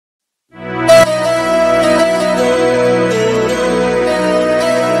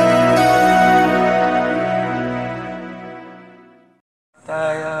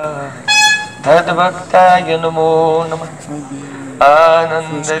Bhakta Namo Namah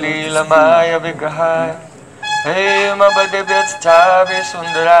Anandalilamaya Vigrahaya Hemabadivyatsthavi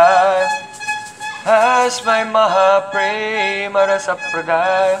Sundaraya Asmai Mahaprema Rasa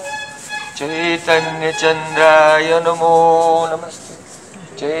Pradaya Chaitanya Chandraya Namo Namaste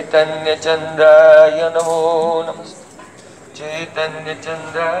Chaitanya Chandraya Namo Namaste Chaitanya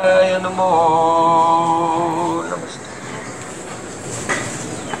Chandraya Namo Namaste.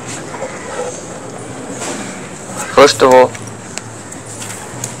 First of all,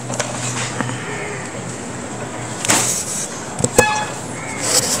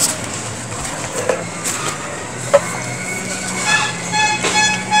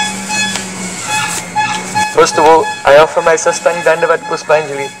 I offer my Sastang Dandavat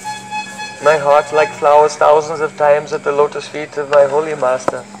Puspanjali, my heart like flowers thousands of times at the lotus feet of my holy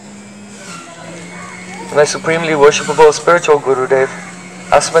master, my supremely worshipable spiritual Gurudev,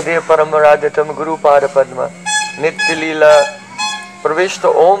 Asmadev Paramaraditam Guru Pada Padma, Nitya Leela, Pravishta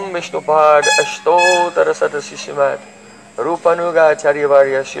Om Vishnupad, Ashtotara Satasishimad, Rupanuga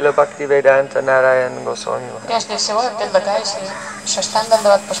Acharyavarya, Srila Bhakti Vedanta Narayan Goswami. Прежде всего, я предлагаю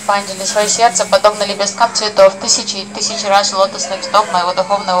Шаштангандават Пушпанджали, свое сердце, подобно лепесткам цветов, тысячи и тысячи раз лотосных стоп моего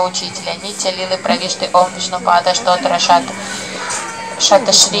духовного учителя, Нитя Лилы Правишты Ом Вишнупада, Штотара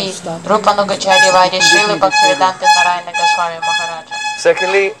Шаташри, Рупануга Acharyavarya, Срилы Бхакти Веданта Нараяна Госвами Махараджа.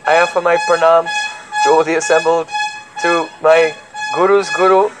 Secondly, I offer my pranam to all the assembled, to my Guru's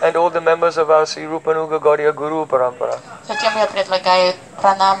Guru and all the members of our Sri Rupanuga Gaudiya Guru Parampara. Затем я предлагаю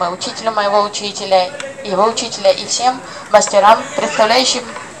пранамы учителю моего учителя, его учителя и всем мастерам, представляющим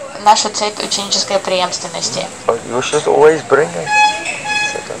нашу цепь ученической преемственности. You should always bring it.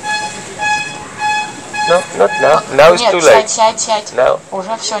 No, not now. Now it's too late. Сядь. Now.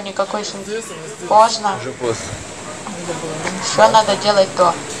 Уже все, никакой поздно. Все надо делать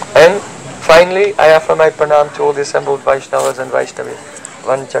то. And finally, I offer my pranam to all the assembled Vaishnavas and Vaishnavis.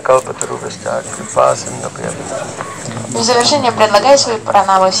 Vanchakalpatarubhascha kripasannapya. В завершение предлагаю свои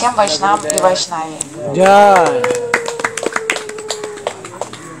пранамы всем вайшнавам и вайшнави. Jai.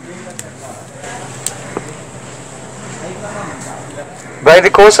 By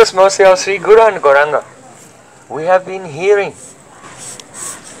the course mercy of Sri Guru and Gauranga, we have been hearing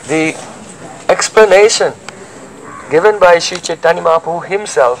the explanation given by Sri Chaitanya Mahaprabhu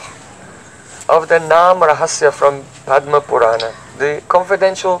himself of the Nam Rahasya from Padma Purana, the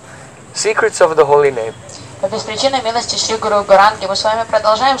confidential secrets of the holy name. По беспричинной милости Шри Гуру Гуранги мы с вами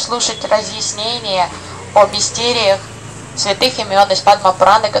продолжаем слушать разъяснения о мистериях святых имен из Падма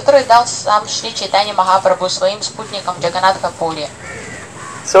Пураны, которые дал сам Шри Чайтанья Махапрабху своим спутникам Джаганатха Пури.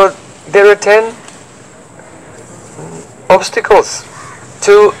 So there are 10 obstacles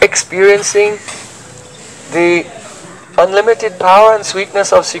to experiencing the unlimited power and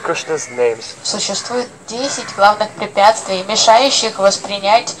sweetness of Sri Krishna's names. Существует 10 главных препятствий, мешающих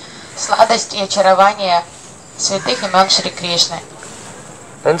воспринять сладость и очарование святых имен Шри Кришны.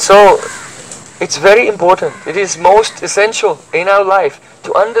 And so it's very important, it is most essential in our life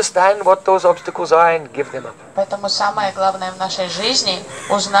to understand what those obstacles are and give them up. Поэтому самое главное в нашей жизни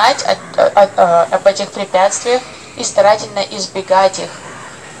узнать об этих препятствиях и старательно избегать их,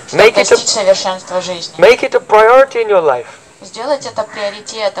 чтобы достичь совершенства жизни. Make it a priority in your life. Сделать это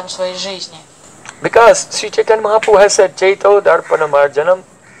приоритетом своей жизни. Because Sri Chaitanya Mahaprabhu has said, Chaito Darpana Marjanam.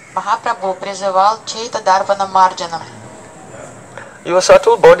 Махапрабху призывал Чайта Дарпана Марджанам. Your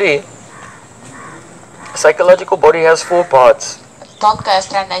subtle body, psychological body has 4 parts. Тонкое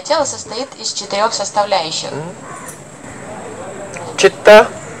астральное тело состоит из 4 составляющих. Chitta,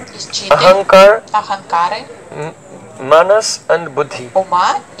 Из читы, Ahankar, аханкары, Manas and Buddhi.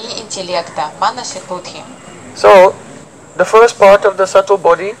 ума и интеллекта, манас и будхи. So, the first part of the subtle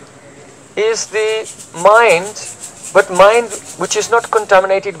body is the mind, but mind which is not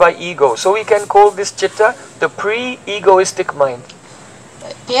contaminated by ego. So we can call this chitta the pre-egoistic mind.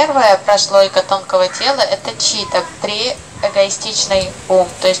 Первая прослойка тонкого тела – это чита, преэгоистичный ум.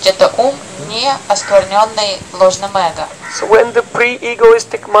 То есть это ум, не оскверненный ложным эго. So when the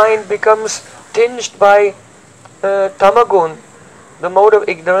pre-egoistic mind becomes tinged by tamagun, the mode of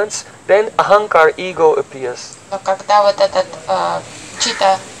ignorance, then ahankar, ego, appears. Но когда вот этот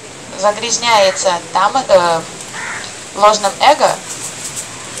чита загрязняется ложным эго,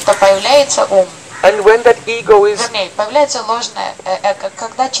 то появляется ум. And when that ego is... Вернее, появляется ложное эго.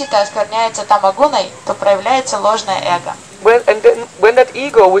 Когда чита оскверняется тамагуной, то проявляется ложное эго. When that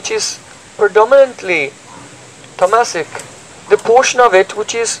ego, which is predominantly tamasic, the portion of it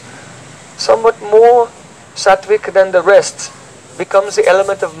which is somewhat more sattvic than the rest, becomes the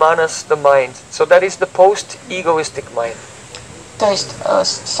element of manas, the mind. So that is the post-egoistic mind. То есть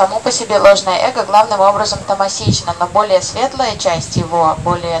само по себе ложное эго главным образом тамасично, но более светлая часть его,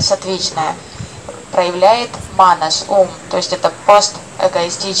 более сатвичная, проявляет манас, ум, то есть это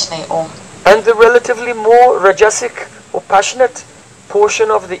постэгоистичный ум. And the relatively more rajasic or passionate portion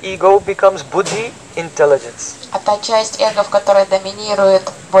of the ego becomes buddhi, intelligence. А та часть эго, в которой доминирует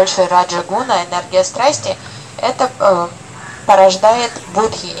больше раджа-гуна, энергия страсти, это порождает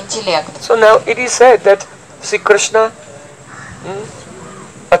будхи, интеллект. So now it is said that Sri Krishna,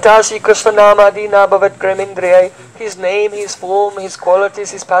 Atasi Krishna Namadi Nabhavat Premindriyai, his name, his form, his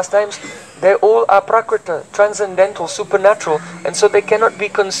qualities, his pastimes, they all are prakrita, transcendental, supernatural, and so they cannot be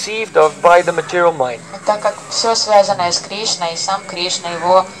conceived of by the material mind. Так как все связанное с Кришной, сам Кришна,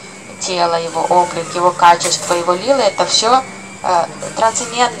 его тело, его облик, его качество, его лилы, это все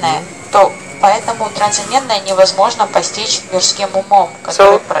трансцендентное, то поэтому трансцендентное невозможно постичь мирским умом,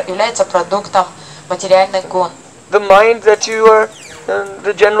 который является продуктом материальных гун. The mind that you are,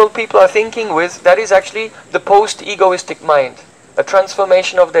 the general people are thinking with, that is actually the post-egoistic mind, a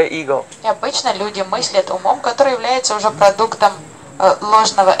transformation of their ego. И обычно люди мыслят умом, который является уже продуктом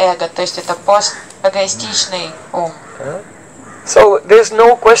ложного эго, то есть это постэгоистичный ум. So there's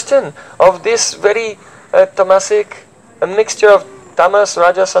no question of this very tamasic, a mixture of tamas,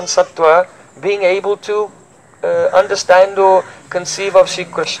 rajas and sattva, being able to understand or conceive of Sri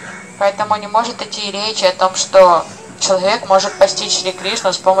Krishna. Поэтому не может идти речи о том, что человек может постичь Шри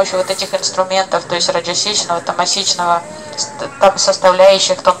Кришну с помощью вот этих инструментов, то есть раджасичного, тамасичного,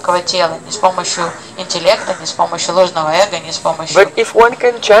 составляющих тонкого тела, не с помощью интеллекта, не с помощью ложного эго, не с помощью But if one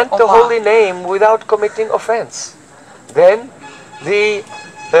can chant the holy name without committing offense, then the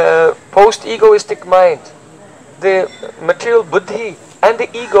post-egoistic mind, the material buddhi and the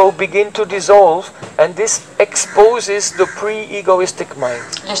ego begin to dissolve, and this exposes the pre-egoistic mind.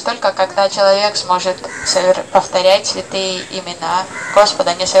 Лишь только когда человек сможет повторять святые имена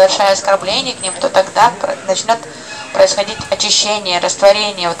Господа, не совершая оскорблений к ним, то тогда начнет происходить очищение,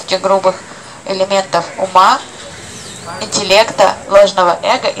 растворение вот этих грубых элементов ума, интеллекта, ложного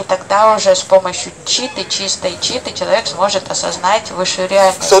эго, и тогда уже с помощью читы, чистой читы, человек сможет осознать высшую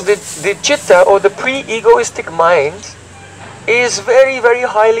реальность. So the chitta or the pre-egoistic mind is very, very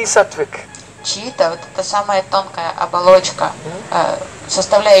highly sattvic. Чита, вот эта самая тонкая оболочка,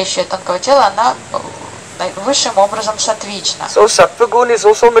 составляющая тонкого тела, она высшим образом сатвична. So sattva guna is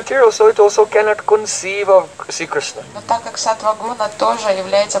also material, so it also cannot conceive of Sri Krishna. Но так как саттва-гуна тоже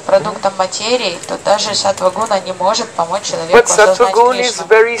является продуктом материи, то даже саттва-гуна не может помочь человеку But осознать sattva guna is Кришну.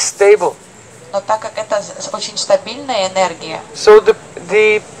 very stable. Но так как это очень стабильная энергия, So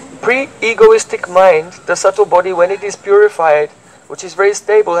the pre-egoistic mind, the subtle body, when it is purified, which is very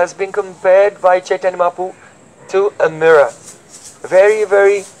stable, has been compared by Chaitanya Mahaprabhu to a mirror. Very,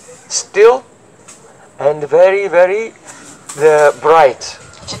 very still and very, very bright.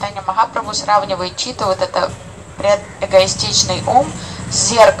 Чайтанья Махапрабху сравнивает читу, вот это предэгоистичный ум, с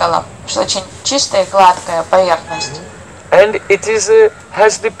зеркалом, что очень чистая, гладкая поверхность. And it is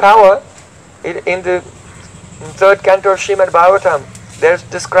has the power, in the third canto of Srimad Bhagavatam, there's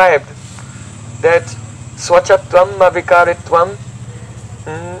described that swachatvam avikaritvam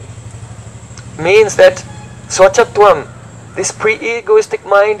means that swachatvam, this pre-egoistic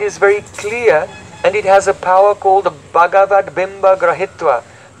mind is very clear, and it has a power called the Bhagavad Bimba Grahitva,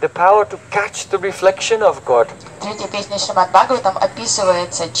 the power to catch the reflection of God. В третьей песне Шримад Бхагаватам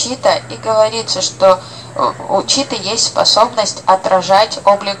описывается чита и говорится, что у читы есть способность отражать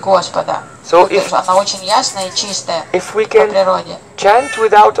облик Господа. So Она очень ясная и чистая if we по can природе. chant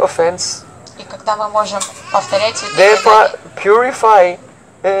without offense, И когда мы можем повторять святые therefore имена, purify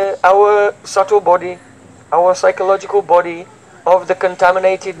our subtle body, our psychological body of the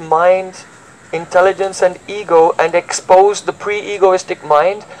contaminated mind, intelligence and ego, and expose the pre-egoistic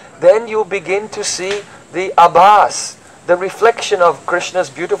mind, then you begin to see the abhas, the reflection of Krishna's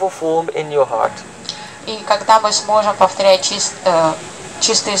beautiful form in your heart. и когда мы сможем повторять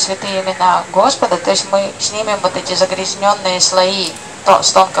чистые святые имена Господа, то есть мы снимем вот эти загрязненные слои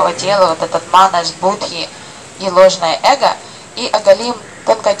с тонкого тела, вот этот манас, будхи и ложное эго, и оголим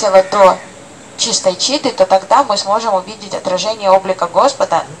тонкое тело до чистой читы, то тогда мы сможем увидеть отражение облика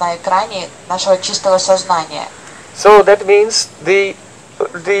Господа на экране нашего чистого сознания. So that means the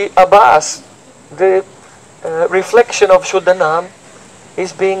abhas, the reflection of Shuddhanam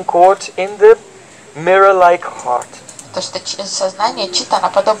is being caught in the mirror-like heart. То, что сознание чита, оно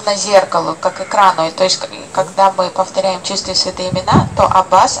подобно зеркалу, как экрану. И то есть, когда мы повторяем чистые святые имена, то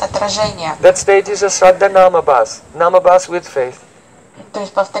абас — отражение. That stage is a Shraddha Namabhas, Namabhas with faith. То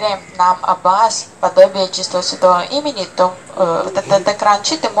есть повторяем, нам Аббас, подобие чистого святого имени, то вот этот экран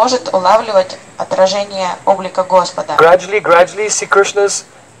читы может улавливать отражение облика Господа. Gradually, see Krishna's,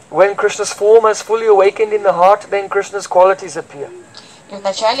 when Krishna's form is fully awakened in the heart, then Krishna's qualities appear. И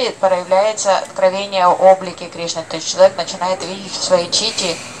вначале проявляется откровение о облике Кришны, то есть человек начинает видеть в своей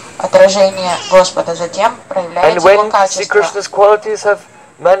чите отражение Господа, затем проявляется его качество. And when Krishna's qualities have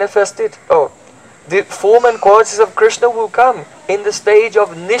manifested, the form and qualities of Krishna will come in the stage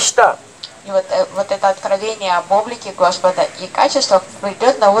of nishta. И вот это откровение об облике Господа и качествах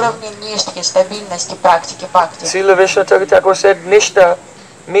придет на уровне ништхи, стабильности, практики бхакти. Srila Vishnu Thakur said nishta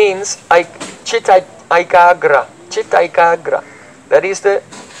means chit aikagra. That is the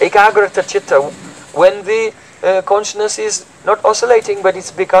ekagrata chitta, when the consciousness is not oscillating but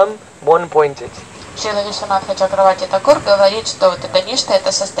it's become one-pointed. Шрила Вишванатха Чакраварти Такур говорит, что вот это ништа,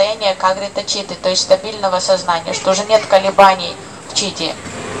 это состояние кагрита читы, то есть стабильного сознания, что уже нет колебаний в чите.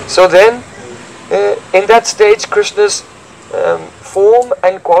 So then, in that stage, Krishna's form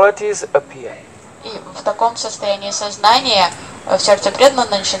and qualities appear. И в таком состоянии сознания в сердце преданного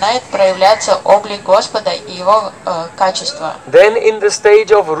начинает проявляться облик Господа и его качества. Then in the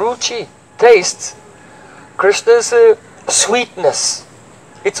stage of ruchi, taste, Krishna's sweetness.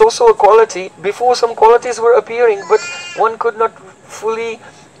 It's also a quality. Before some qualities were appearing, but one could not fully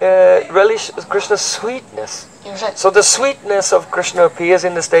relish Krishna's sweetness. So the sweetness of Krishna appears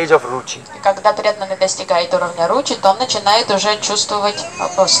in the stage of ruchi. Когда преданный достигает уровня ручи, то он начинает уже чувствовать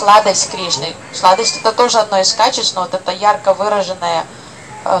сладость Кришны. Сладость это тоже одно из качеств, но вот эта ярко выраженная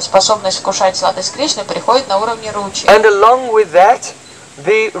способность вкушать сладость Кришны приходит на уровне ручи. And along with that,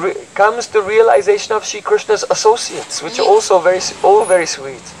 comes the realization of Sri Krishna's associates, which are also all very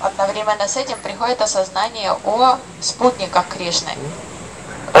sweet. Одновременно с этим приходит осознание о спутниках Кришны.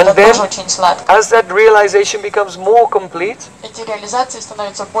 And Это then, тоже очень сладко. as that realization becomes more complete, Эти реализации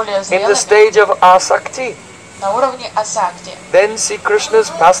становятся более in the зрелыми stage of asakti, на уровне асакти. then Sri Krishna's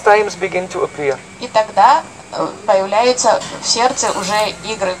pastimes begin to appear. И тогда появляются в сердце уже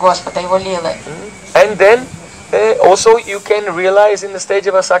игры Господа, его лилы. And then also you can realize in the stage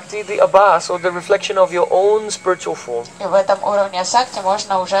of asakti the abhas, or the reflection of your own spiritual form. И в этом уровне асакти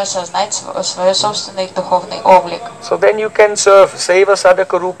можно уже осознать свой собственный духовный облик. So then you can serve seva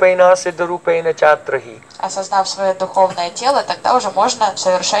sadhaka rupena siddha rupena chatrahi. Осознав свое духовное тело, тогда уже можно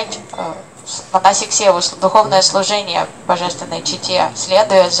совершать манасик севу, духовное служение божественной чите,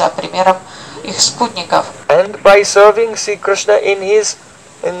 следуя за примером их спутников. And by serving Sri Krishna in his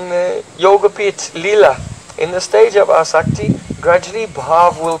Yogapit Lila, in the stage of asakti, gradually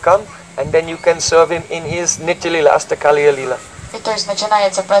bhav will come, and then you can serve him in his Nitya Lila, Astakaliya Lila. И то есть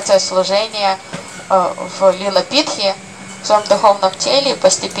начинается процесс служения в Лила Питхе, в своем духовном теле, и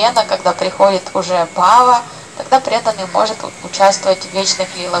постепенно, когда приходит уже бхава, тогда преданный может участвовать в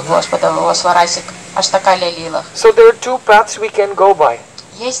вечных лилах Господа, в его сварасик Аштакалия лилах. So there are two paths we can go by.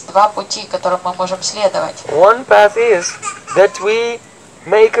 Есть два пути, которым мы можем следовать. One path is that we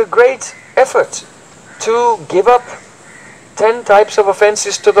make a great effort to give up 10 types of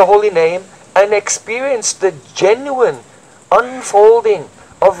offenses to the holy name and experience the genuine unfolding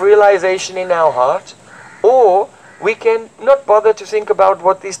of realization in our heart, or we can not bother to think about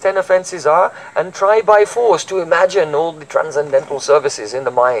what these 10 offenses are and try by force to imagine all the transcendental services in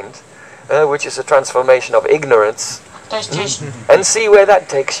the mind, which is a transformation of ignorance, То есть есть and see where that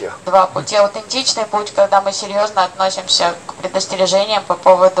takes you. два пути. Аутентичный путь, когда мы серьезно относимся к предостережениям по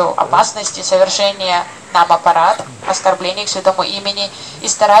поводу опасности совершения нам аппарат, оскорблений к святому имени, и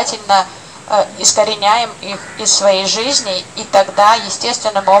старательно искореняем их из своей жизни, и тогда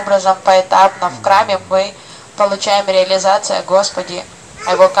естественным образом, поэтапно в краме мы получаем реализацию о Господе,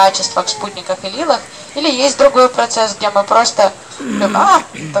 о Его качествах, спутниках и лилах. Или есть другой процесс, где мы просто думаем,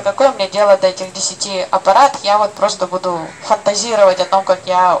 да какое мне дело до этих 10 аппарат, я вот просто буду фантазировать о том, как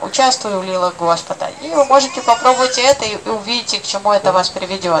я участвую в лилах Господа. И вы можете попробовать это и увидите, к чему это вас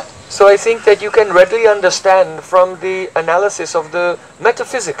приведет. So I think that you can readily understand from the analysis of the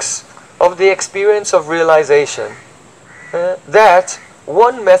metaphysics of the experience of realization that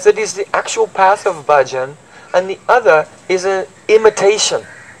one method is the actual path of bhajan and the other is an imitation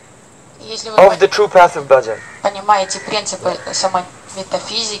Если of вы the true path of bhajan. понимаете принципы самой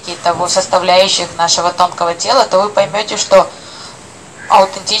метафизики, того составляющих нашего тонкого тела, то вы поймете, что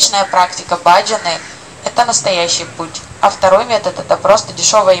аутентичная практика баджаны – это настоящий путь, а второй метод – это просто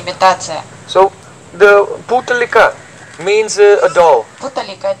дешевая имитация. So the putalika means a doll,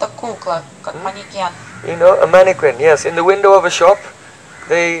 Путалика – это кукла, как манекен. you know, a mannequin. Yes, in the window of a shop,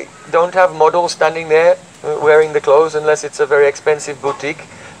 they don't have models standing there wearing the clothes unless it's a very expensive boutique.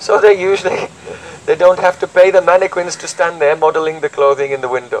 So they They don't have to pay the mannequins to stand there modeling the clothing in the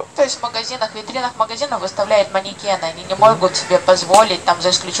window. То есть в магазинах, витринах магазинов выставляют манекены. Они не могут себе позволить, там,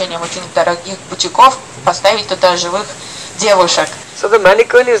 за исключением очень дорогих бутиков, поставить туда живых девушек. So the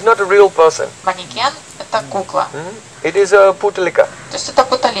mannequin is not a real person. Манекен – это кукла. It is a putalika. То есть это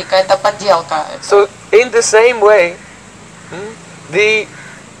путалика, это подделка. So in the same way,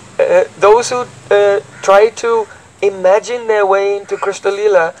 those who try to imagine their way into Krishna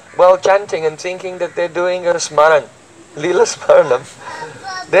Lila while chanting and thinking that they're doing a smaran, Lila Smaranam,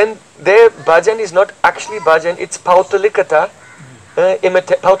 then their bhajan is not actually bhajan, it's pautalikata.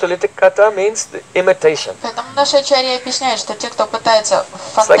 Pautalikata means the imitation. Поэтому наши ачарьи объясняют, что те, кто пытается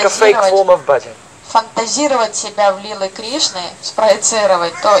It's like a fake form of bhajan. фантазировать себя в лилы Кришны,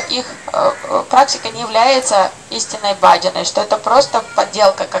 спроецировать, то их практика не является истинной баджаной, что это просто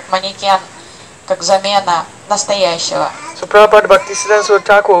подделка, как манекен, как замена настоящего. So Prabhupada Bhaktisiddhanta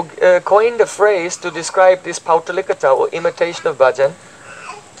Thakur coined a phrase to describe this pautalikata or imitation of bhajan,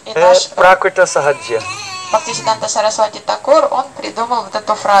 prakrita sahajya. Бхактисиддханта Сарасвати Такур, он придумал вот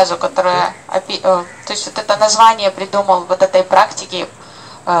эту фразу, которая, то есть вот это название придумал вот этой практики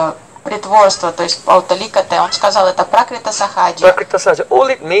притворства, то есть пауталикате, он сказал, это пракрита сахаджи. Prakrita sahajya. All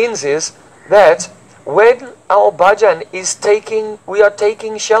it means is that when our bhajan is we are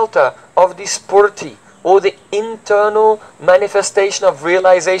taking shelter of the spurti, or the internal manifestation of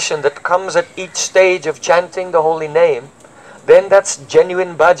realization that comes at each stage of chanting the holy name, then that's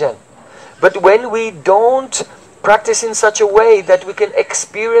genuine bhajan. But when we don't practice in such a way that we can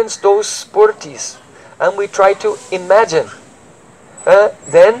experience those spurtis, and we try to imagine,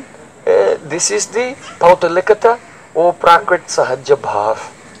 then this is the pautalikata or prakrit sahajya bhav.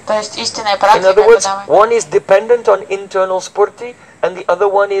 То есть истинная практика. In other words, one is dependent on internal spurti, and the other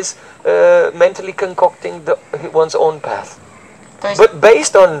one is mentally concocting one's own path. But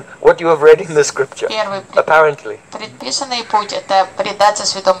based on what you have read in the scripture, apparently. Предписанный путь – это предаться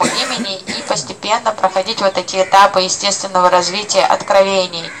святому имени и постепенно проходить вот эти этапы естественного развития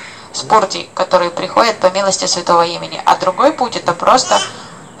откровений, спурти, которые приходят по милости святого имени. А другой путь – это просто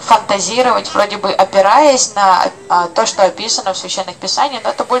фантазировать, вроде бы опираясь на то, что описано в священных писаниях,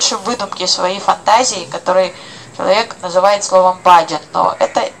 но это больше выдумки своей фантазии, которые человек называет словом баджан. Но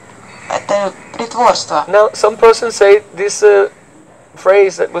это притворство. Now, some persons say this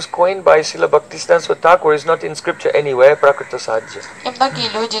phrase that was coined by Srila Bhaktisiddhanta Thakur is not in scripture anywhere, prakrita sahajya. И многие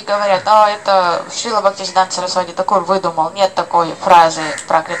люди говорят, это Шрила Бхактисиддханта Сарасвати Такур выдумал, нет такой фразы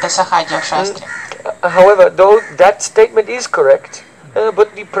пракрита сахаджа в шастре. However, though that statement is correct,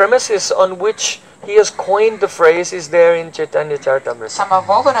 but the premises on which he has coined the phrase is there in Chaitanya Charitamrita.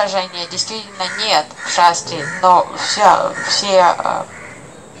 Самого выражения действительно нет в шастре, но все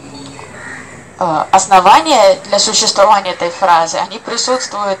основания для существования этой фразы, они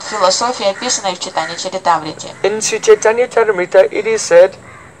присутствуют в философии, описанной в Чайтанья Чаритамрите. In Chaitanya Charitamrita it is said,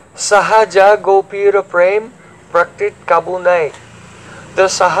 Sahaja Gopira Prem Prakrit Kabunai. The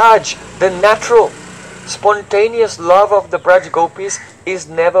Sahaj, the natural, spontaneous love of the Braj Gopis is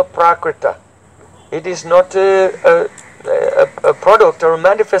never Prakrita. It is not a product or a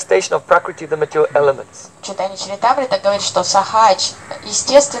manifestation of Prakriti, the material elements. Чайтанья Чаритамрита говорит, что сахадж,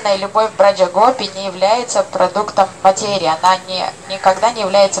 естественная любовь Браджа Гопи не является продуктом материи, она никогда не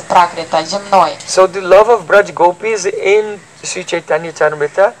является пракрита, земной. So the love of Braj Gopis in Sri Chaitanya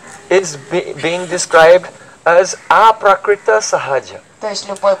Charitamrita is being described as aprakrita sahaja. То есть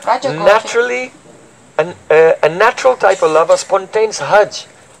любовь Браджа Гопи. Naturally, a natural type of love, a spontaneous hajj,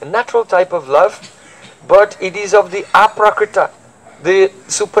 a natural type of love, but it is of the aprakrita, the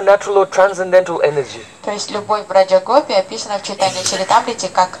supernatural or transcendental energy. То есть любовь Браджа Гопи описана в Чайтанья Чаритамрите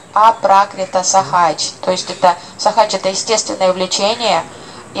как апракрита сахадж. То есть это сахадж, это естественное влечение,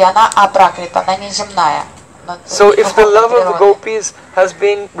 и она апракрита, она не земная. So if the love of the gopis has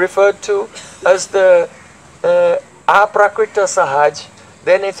been referred to as the aprakrita sahaj,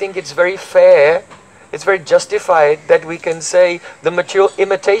 then I think it's very fair, it's very justified that we can say the material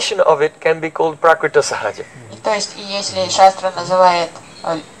imitation of it can be called prakrita sahaja. То есть, если Шастра называет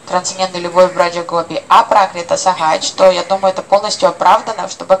трансцендентную любовь Браджа Гопи апракрита сахадж, то я думаю, это полностью оправдано,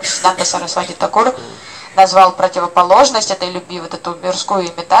 что Бхактисиддханта Сарасвати Такур назвал противоположность этой любви, вот эту мирскую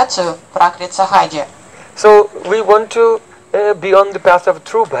имитацию, пракрит сахаджа. So we want to be on the path of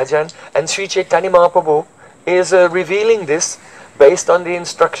true bhajan, and Sri Chaitanya Mahaprabhu is revealing this based on the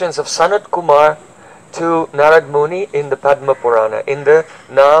instructions of Sanat Kumar to Narad Muni in the Padma Purana, in the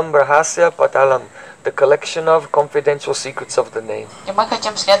Nam Rahasya Patalam, the collection of confidential secrets of the name. И мы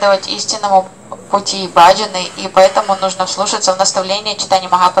хотим следовать истинному пути баджаны, и поэтому нужно вслушаться в наставление Чайтаньи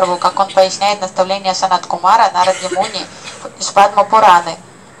Махапрабху, как он поясняет наставление Санат Кумара Нараде Муни из Падма Пураны,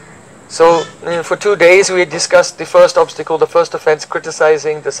 So for 2 days we discussed the first obstacle, the first offense,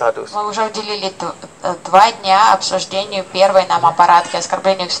 criticizing the sadhus. Мы уже уделили 2 дня обсуждению первой нам аппаратки,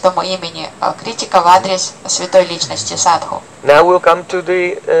 оскорблению к святому имени, критика в адрес святой личности садху. Now we'll come to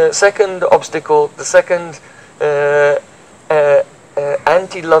the second obstacle, the second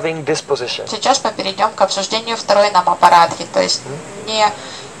anti-loving disposition. Сейчас мы перейдем к обсуждению второй нам аппаратки, то есть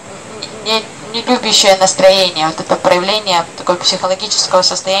не любящее настроение, вот это проявление такого психологического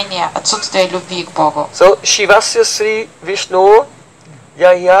состояния отсутствия любви к Богу. So Shivasya Sri Vishnu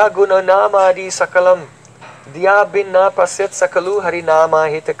Yaya Gunanamadi Sakalam Diya Binna Pasyat Sakalu Harinama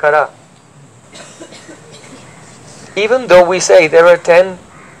Hitakara. Even though we say there are 10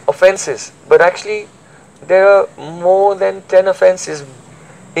 offenses, but actually there are more than 10 offenses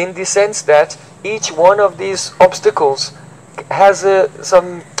in the sense that each one of these obstacles has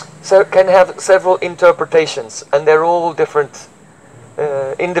can have several interpretations, and they're all different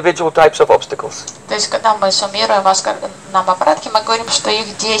individual types of obstacles. То есть, когда мы суммируем нам аппаратки, мы говорим, что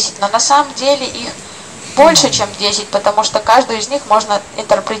их 10, но на самом деле их больше, чем 10, потому что каждую из них можно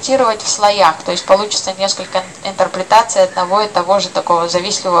интерпретировать в слоях, то есть получится несколько интерпретаций одного и того же такого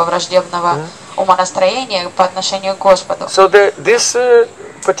завистливого, враждебного умонастроения по отношению к Господу. So this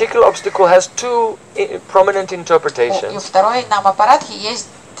particular obstacle has two prominent interpretations. И второй нам аппаратки есть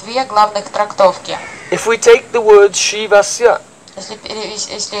 2 главных трактовки. If we take the word Shivasya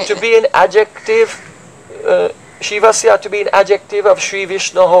to be an adjective, Shivasya to be an adjective of Sri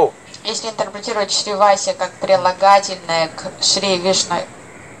Vishnu, если интерпретировать Шривасья как прилагательное к Шри Вишну,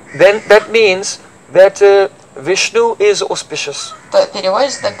 then that means that Vishnu is auspicious. то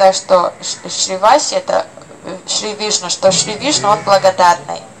переводится тогда, что Шривасья это Шри Вишну, что Шри Вишну он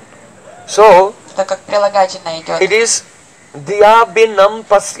благодатный. So Это как прилагательное идет. it is Diya Binnam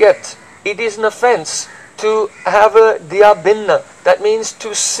Pasyat. It is an offense to have a Diya Binna. That means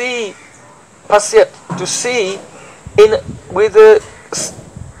to see Pasyat, to see with a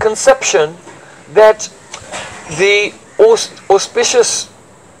conception that the auspicious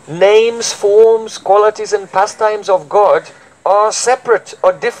names, forms, qualities and pastimes of God are separate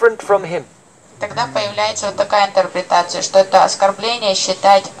or different from Him. Тогда появляется вот такая интерпретация, что это оскорбление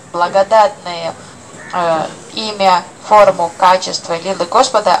считать благодатные имя, форму, качество лилы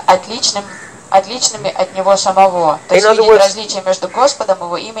Господа отличными от Него самого. То есть видеть различия между Господом,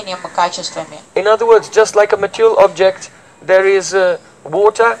 Его именем и качествами. In other words, just like a material object, there is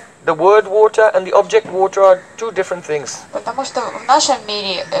water, the word water and the object water are two different things. Потому что в нашем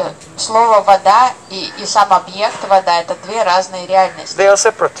мире слово вода и сам объект вода это 2 разные реальности. They are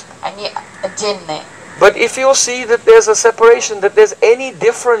separate. Они отдельные. But if you see that there's a separation, that there's any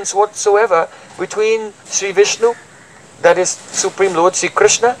difference whatsoever between Sri Vishnu, that is Supreme Lord Sri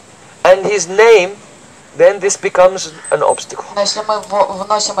Krishna, and His name, then this becomes an obstacle. Но если мы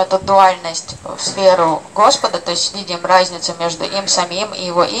вносим эту дуальность в сферу Господа, то есть видим разницу между им самим и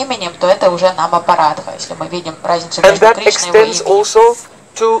Его именем, то это уже нам аппаратха. Если мы видим разницу между Кришной и Его именем. And that extends also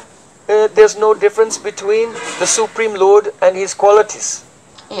to there's no difference between the Supreme Lord and His qualities.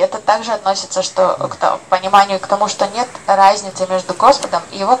 И это также относится к пониманию к тому, что нет разницы между Господом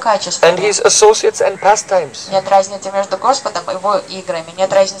и Его качествами. And His associates and pastimes. Нет разницы между Господом и Его играми.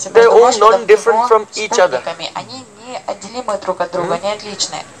 Нет разницы между Господом и Его спутниками. Они неотделимы друг от друга, не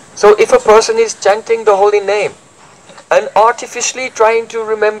отличные. So if a person is chanting the holy name and artificially trying to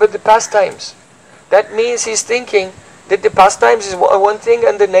remember the pastimes, that means he's thinking that the pastimes is one thing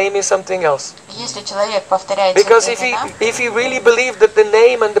and the name is something else. Если человек повторяет Because if he really believed that the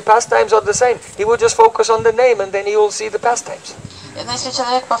name and the pastimes are the same, he will just focus on the name and then he will see the pastimes. Но если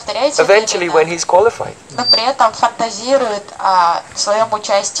человек повторяет Eventually, when he's qualified. но при этом фантазирует о своем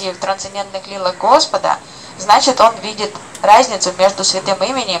участии в трансцендентных лилах Господа, значит он видит разницу между святым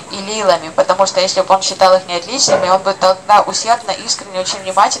именем и лилами, потому что если бы он считал их неотличными, он бы тогда усердно, искренне, очень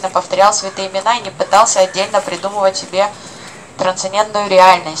внимательно повторял святые имена и не пытался отдельно придумывать себе трансцендентную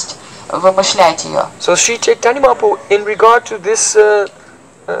реальность, вымышлять ее. So Sri Chaitanya Mahaprabhu, in regard to this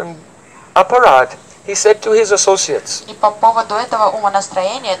apparat, he said to his associates. И по поводу этого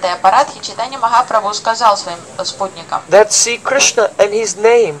умонастроения, этой аппаратхи, Чайтанья Махапрабху сказал своим спутникам. That Sri Krishna and His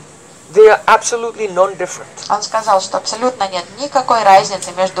name, they are absolutely non-different. Он сказал, что абсолютно нет никакой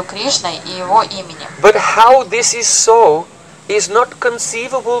разницы между Кришной и Его именем. But how this is so is not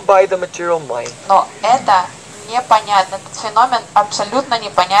conceivable by the material mind. Но это непонятно, этот феномен абсолютно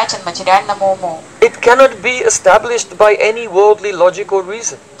непонятен материальному уму. It cannot be established by any worldly logical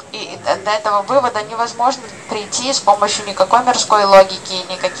reason. И до этого вывода невозможно прийти с помощью никакой мирской логики,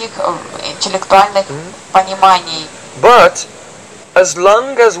 никаких интеллектуальных пониманий. But as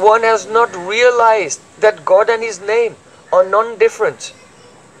long as one has not realized that God and His name are non-different,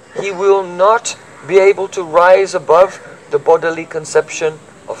 he will not be able to rise above the bodily conception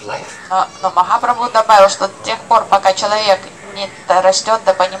of life. Но Махапрабху добавил, что до тех пор, пока человек не растет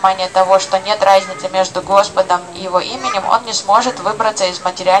до понимания того, что нет разницы между Господом и Его именем, он не сможет выбраться из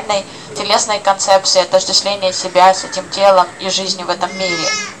материальной телесной концепции отождествления себя с этим телом и жизни в этом мире.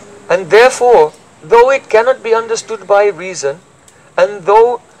 And therefore, though it cannot be understood by reason, and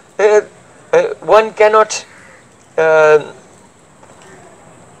though one cannot, how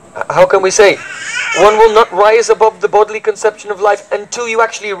can we say, one will not rise above the bodily conception of life until you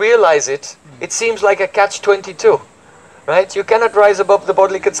actually realize it. It seems like a catch-22, right? You cannot rise above the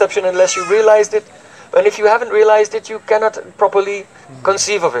bodily conception unless you realized it, and if you haven't realized it, you cannot properly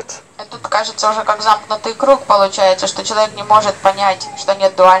conceive of it. Тут кажется уже как замкнутый круг получается, что человек не может понять, что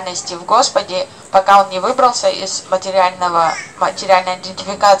нет дуальности в Господе, пока он не выбрался из материальной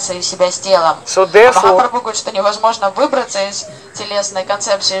идентификации себя с телом. Махапрабху говорит, что невозможно выбраться из телесной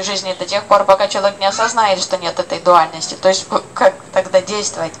концепции жизни до тех пор, пока человек не осознает, что нет этой дуальности. То есть как тогда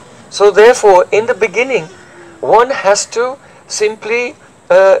действовать? So therefore, in the beginning, one has to simply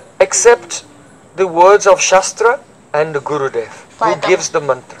accept the words of Shastra and the Gurudev, who gives the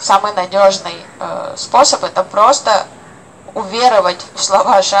mantra. Самый надежный способ это просто уверовать в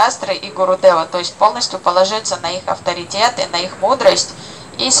слова Шастры и Гурудева, то есть полностью положиться на их авторитет и на их мудрость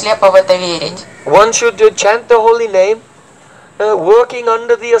и слепо в это верить. One should chant the holy name, working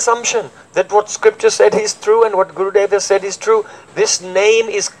under the assumption that what Scripture said is true and what Gurudev has said is true. This name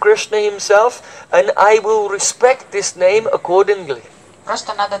is Krishna himself, and I will respect this name accordingly.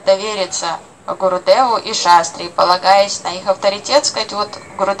 Просто надо довериться Гурудеву и Шастре, полагаясь на их авторитет, сказать, вот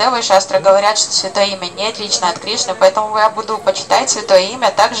Гурудева и Шастра говорят, что святое имя не отлично от Кришны, поэтому я буду почитать святое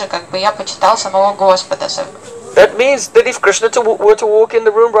имя так же, как бы я почитал самого Господа. That means that if Krishna were to walk in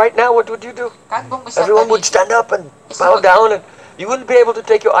the room right now, what would you do? Everyone would stand up and bow down, and you wouldn't be able to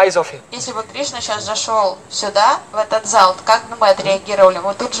take your eyes off him. Если бы Кришна сейчас зашел сюда, в этот зал, как бы мы отреагировали?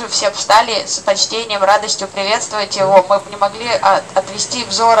 Мы тут же все встали с почтением, радостью приветствовать его. Мы бы не могли отвести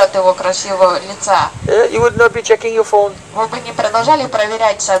взор от его красивого лица. You would not be checking your phone. Вы бы не продолжали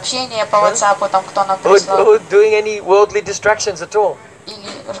проверять сообщения по WhatsApp, там, кто нам прислал. Or doing any worldly distractions at all.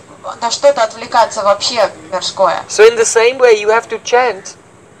 Или на что-то отвлекаться вообще мирское. So in the same way, you have to chant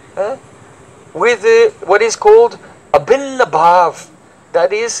with what is called abhinna-bhav.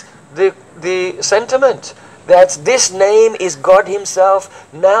 That is the sentiment that this name is God himself.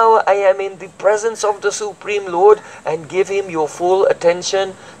 Now I am in the presence of the Supreme Lord, and give him your full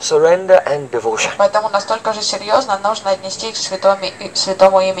attention, surrender and devotion. Поэтому настолько же серьезно нужно отнести к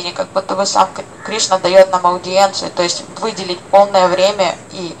святому имени, как будто бы сам Кришна дает нам аудиенцию, то есть выделить полное время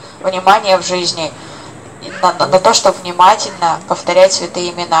и внимание в жизни на то, чтобы внимательно повторять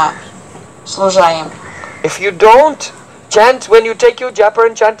святые имена, служа им. If you don't chant, when you take your japa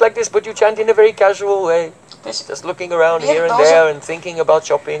and chant like this, but you chant in a very casual way, just looking around here and there and thinking about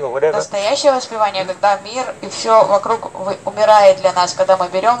shopping or whatever. Настоящее воспевание, когда мир и все вокруг умирает для нас, когда мы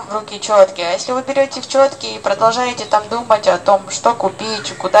берем в руки четки. А если вы берете в четки и продолжаете там думать о том, что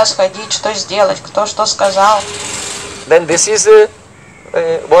купить, куда сходить, что сделать, кто что сказал, then this is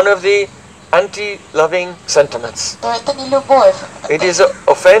one of the anti-loving sentiments. То это не любовь. It is an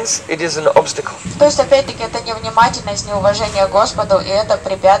offense, it is an obstacle. То есть, опять-таки, это невнимательность, неуважение к Господу, и это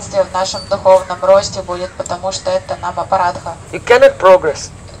препятствие в нашем духовном росте будет, потому что это нам апаратха. You cannot progress.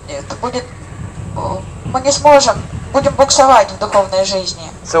 Это будет... Мы не сможем, будем буксовать в духовной жизни.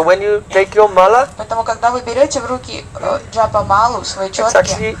 So when you take your mala, поэтому, когда вы берете в руки джапа-малу, свои четки, it's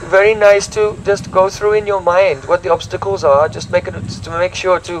actually very nice to just go through in your mind what the obstacles are, just to make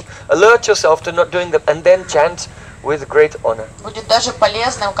sure to alert yourself to not doing them, and then chant with great honor. Будет даже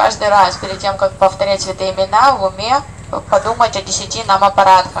полезным каждый раз, перед тем, как повторять святые имена, в уме подумать о 10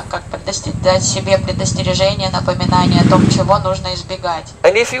 намапарадхах, как дать себе предостережение, напоминание о том, чего нужно избегать.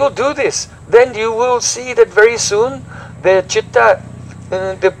 And if you do this, then you will see that very soon the chitta,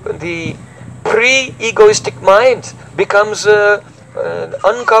 the pre-egoistic mind becomes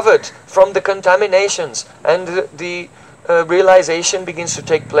uncovered from the contaminations, and the realization begins to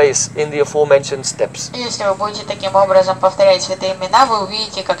take place in the aforementioned steps. Если вы будете таким образом повторять святые имена, вы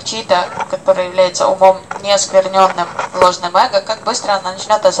увидите, как чита, который является умом неоскверненным ложным эго, как быстро она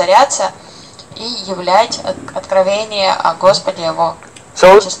начнет озаряться и являть откровение о Господе, Его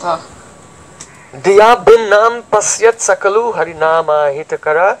качествах. Diya binnam pasyat sakalu harinama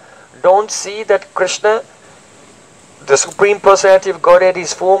hitakara. Don't see that Krishna, the Supreme Personality of Godhead,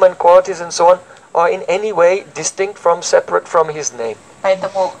 His form and qualities and so on, are in any way distinct from, separate from His name.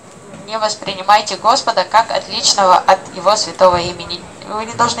 Поэтому не воспринимайте Господа как отличного от Его святого имени. вы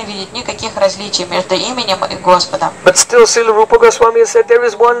не должны видеть никаких различий между именем и Господом. But still, Srila Rupa Goswami said there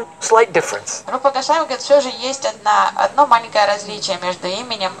is one slight difference. Рупа Госвами говорит, все же есть одно маленькое различие между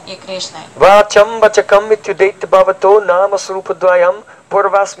именем и Кришной. Vacham vachakam ityudaita bhavato nama srupadvayam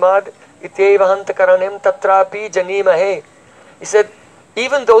purvasmad ityeva hantakaranam tatrapi janimahe. He said,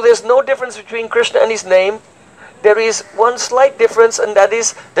 even though there's no difference between Krishna and his name, there is one slight difference, and that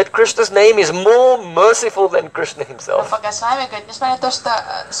is that Krishna's name is more merciful than Krishna himself. Рупа Госвами говорит, несмотря на то, что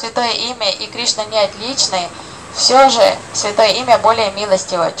святое имя и Кришна не отличны, все же святое имя более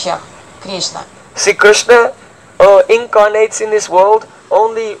милостиво, чем Кришна. See, Krishna incarnates in this world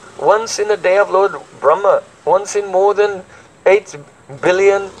only once in a day of Lord Brahma, once in more than 8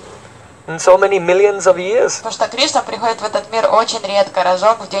 billion and so many millions of years. Потому что Кришна приходит в этот мир очень редко,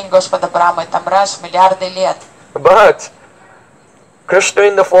 разок в день Господа Брамы, там раз в миллиарды лет. But Krishna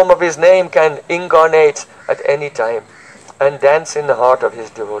in the form of his name can incarnate at any time and dance in the heart of his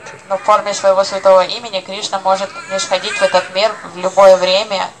devotee. Но в форме своего святого имени Кришна может лишь ходить в этот мир в любое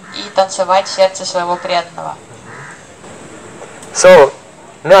время и танцевать в сердце своего преданного. So,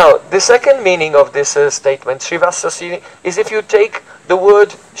 now, the second meaning of this statement, Shivasya, is if you take the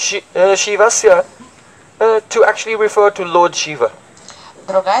word Shivasya to actually refer to Lord Shiva.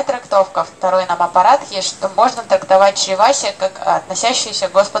 Другая трактовка, второй намапарадхи, что можно трактовать Шриваси как относящийся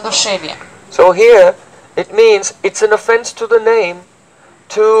к Господу Шиве. So here, it means it's an offense to the name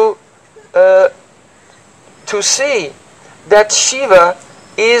to see that Shiva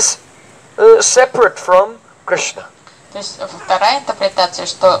is separate from Krishna. То есть вторая интерпретация,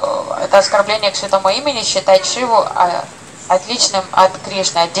 что это оскорбление к святому имени считать Шиву отличным от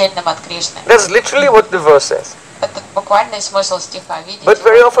Кришны, отдельным от Кришны. That's literally what the verse says. Это буквальный смысл стиха, видите? But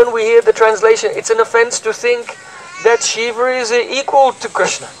very often we hear the translation, it's an offense to think that Shiva is equal to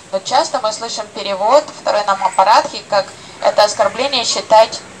Krishna. Но часто мы слышим перевод второй намапарадхи, как это оскорбление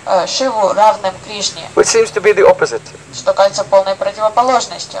считать Шиву равным Кришне, Which seems to be the opposite. что кажется полной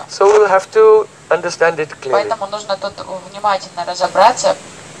противоположностью. So we'll have to understand it clearly. Поэтому нужно тут внимательно разобраться.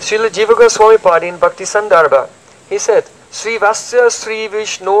 Srila Jiva Goswami Padi in Bhakti Sandarbha, he said, Sri Vasya Sri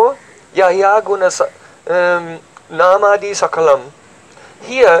Vishnu Yahya Guna Namadi Sakalam.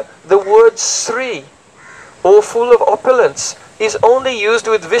 Here, the word Sri, or full of opulence, is only used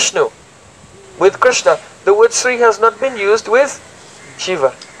with Vishnu. With Krishna, the word Sri has not been used with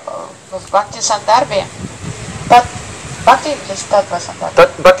Shiva. В Бхакти Сандарбе, Бхакти или Таттва Сандарбе?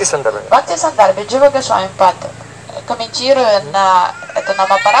 Bhakti Sandarbha. Бхакти Сандарбе Джива Госвами Пад, комментируя на это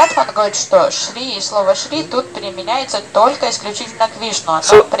намапарадху, он говорит, что Шри и слово Шри тут применяется только исключительно к Вишну.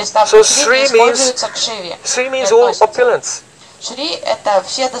 Но приставка Шри не используется к Шиве. Sri means all opulence. Шри это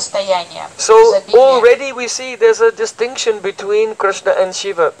все достояния. So already we see there's a distinction between Krishna and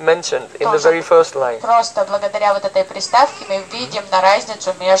Shiva mentioned in the very first line. Просто благодаря вот этой приставке мы видим на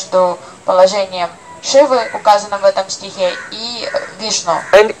разницу между положением Шивы, указанным в этом стихе, и Вишну.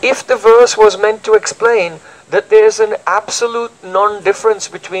 And if the verse was meant to explain that there's an absolute non-difference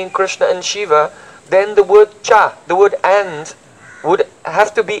between Krishna and Shiva, then the word cha, the word and, would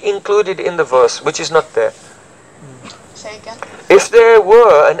have to be included in the verse, which is not there. Say again. If there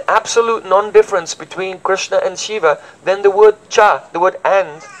were an absolute non-difference between Krishna and Shiva, then the word cha, the word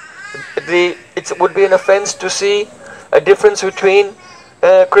and, it would be an offense to see a difference between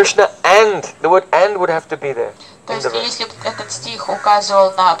Krishna and, the word and would have to be there. То есть, если этот стих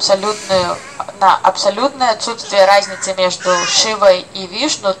указывал на абсолютное отсутствие разницы между Шивой и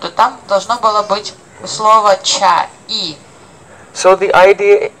Вишну, то там должно было быть слово «ча» «и». So the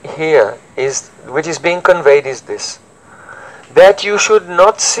idea here is, which is being conveyed, is this: that you should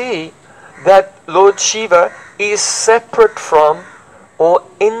not see that Lord Shiva is separate from or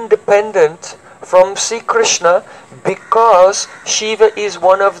independent from Sri Krishna because Shiva is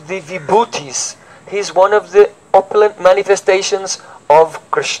one of the vibhutis. He is one of the opulent manifestations of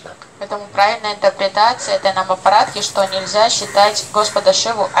Krishna. Поэтому правильная интерпретация этой намапарадхи, что нельзя считать Господа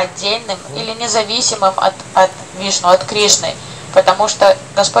Шиву отдельным или независимым от Вишну, от Кришны, потому что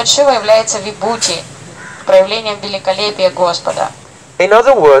Господь Шива является вибхути, проявлением великолепия Господа. In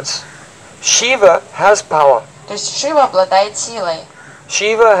other words, Shiva has power. То есть Шива обладает силой.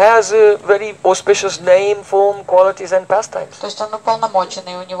 Shiva has a very auspicious name, form, qualities and pastimes. То есть он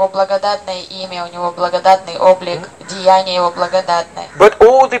уполномоченный, у него благодатное имя, у него благодатный облик, деяния его благодатные. But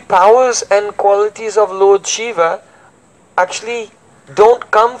all the powers and qualities of Lord Shiva actually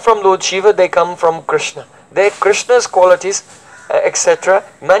don't come from Lord Shiva, they come from Krishna. They're Krishna's qualities, etc.,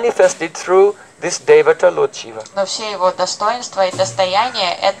 manifested through this Devata Lord Shiva. Но все его достоинства и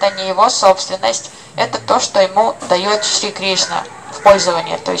достояния это не его собственность, это то, что ему дает Шри Кришна в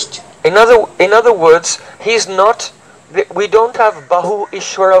пользование. То есть in other words, he's not we don't have Bahu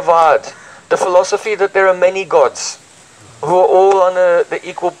Ishwaravad, the philosophy that there are many gods who are all on the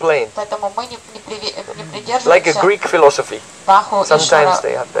equal plane. Поэтому мы не Like a придерживаемся Greek philosophy. Баху Sometimes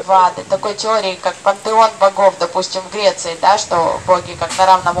they have that. Ишваравады, такой теории, как пантеон богов, допустим, в Греции, да, что боги как на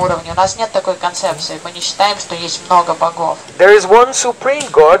равном уровне. У нас нет такой концепции. Мы не считаем, что есть много богов. There is one supreme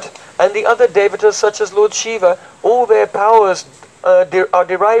God, and the other devatas, such as Lord Shiva, all their powers are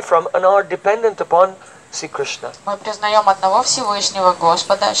derived from and are dependent upon Sri Krishna. Мы признаем одного Всевышнего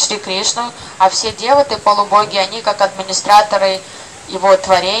Господа, Шри Кришну, а все деваты, полубоги, они как администраторы его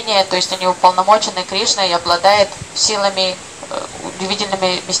творения, то есть они уполномочены Кришной и обладают силами,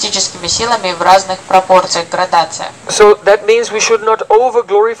 удивительными мистическими силами в разных пропорциях, градациях. So that means we should not over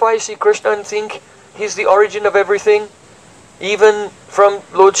glorify Sri Krishna and think he's the origin of everything. Even from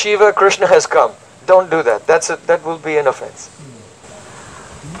Lord Shiva, Krishna has come. Don't do that. That will be an offense.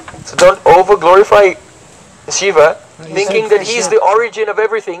 So don't over glorify Shiva, thinking that he's the origin of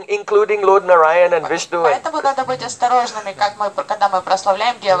everything, including Lord Narayan and Vishnu. Поэтому надо быть осторожными, когда мы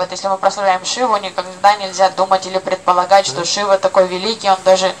прославляем деват. Если мы прославляем Шиву, никогда нельзя думать или предполагать, что Шива такой великий, он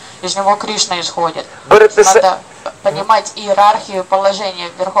даже из него Кришна исходит. Надо понимать иерархию положения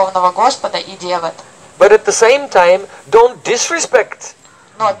Верховного Господа и деват. But at the same time, don't disrespect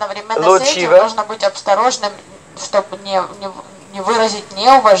Но одновременно Lord с этим Shiva, нужно быть осторожным, чтобы не выразить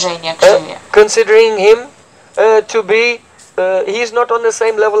неуважение к Шиве. Considering him to be, he's not on the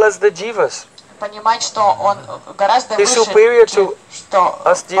same level as the Jivas. Понимать, что он гораздо He's выше, superior чем, to что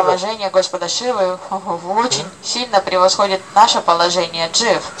us Jiva. положение Господа Шивы очень сильно превосходит наше положение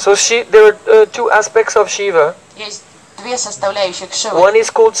Джив. So there are two aspects of Shiva. Есть две составляющих Шивы. One is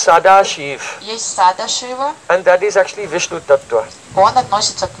called Sadashiv, Есть Сада Шива, and that is actually Vishnu Tattva, он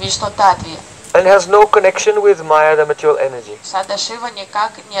относится к Вишну Татве. and has no connection with Maya, the material energy. Сада Шива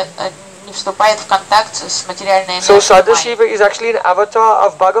никак не вступает в контакт с материальной So энергией. Sadashiva is actually an avatar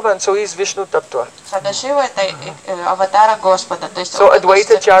of Bhagavan, so he's Vishnu Tattva. Сада Шива это аватара Господа. То есть So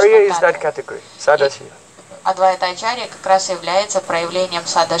Advaita Charya is that category, Sadashiva. Advaita-ачарья как раз является проявлением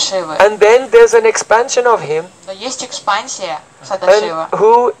Сада Шивы. And then there's an expansion of him, Но есть экспансия Сада and Шива,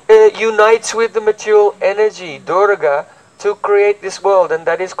 who unites with the material energy, Durga, to create this world, and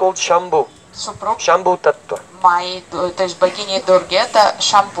that is called Shambhu, супруг Shambhu Tattva. Майи, то есть богини Дурги, это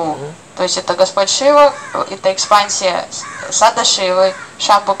Шамбу. То есть это Господь Шива, это экспансия Сада Шивы,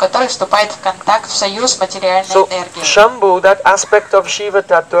 Шамбу, который вступает в контакт, в союз с материальной So энергией. Shambhu, that aspect of Shiva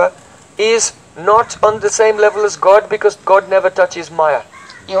Tattva, is not on the same level as God because God never touches Maya.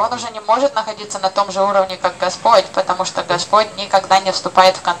 И он уже не может находиться на том же уровне, как Господь, потому что Господь никогда не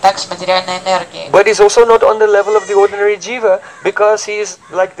вступает в контакт с материальной энергией. But he's also not on the level of the ordinary Jiva because he is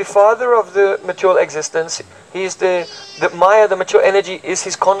like the father of the material existence. He is the Maya, the material energy, is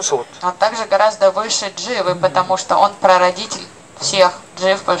his consort. Он также гораздо выше Дживы, потому что он прародитель всех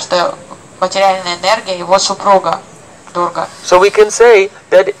Джив, потому что материальная энергия его супруга Дурга. So we can say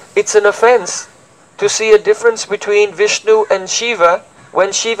that it's an offense to see a difference between Vishnu and Shiva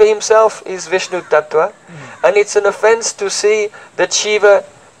when Shiva himself is Vishnu Tattva, and it's an offense to see that Shiva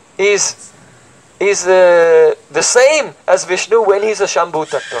is the same as Vishnu when he's a Shambhu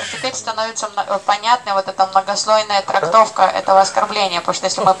Tattva. Теперь становится понятной вот эта многослойная трактовка этого оскорбления, потому что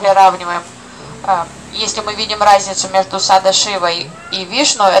если мы приравниваем, если мы видим разницу между Сада Шивой и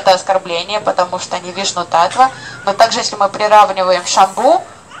Вишну, это оскорбление, потому что они Вишну Татва, но также если мы приравниваем Шамбу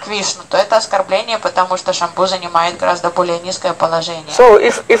к Вишну, то это оскорбление, потому что Шамбу занимает гораздо более низкое положение. So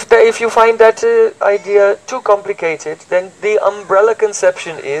if you find that idea too complicated, then the umbrella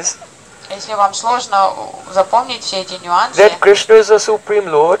conception is Если вам сложно запомнить все эти нюансы, that Krishna is a supreme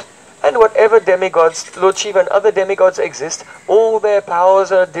Lord, and whatever demigods, Lord Shiva and other demigods exist, all their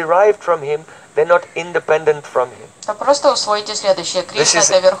powers are derived from him, they're not independent from him. то просто усвойте следующее. Кришна This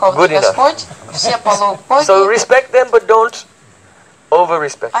is это Верховный good enough. Господь, все полубоги, So respect them, but don't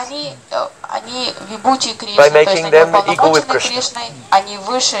over-respect. они вибути By Кришны, то есть making они them equal with уполномочены Krishna. Кришной, они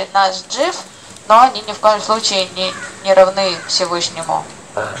выше нас Джив, но они ни в коем случае не равны Всевышнему.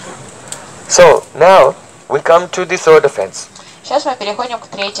 So now we come to the third offense. Сейчас мы переходим к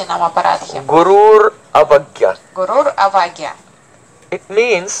третьей нам аппаратхе. Gurur Avagya. Гурур Авагья. It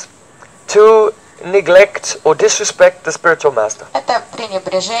means to neglect or disrespect the spiritual master. Это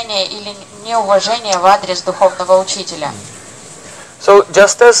пренебрежение или неуважение в адрес духовного учителя. So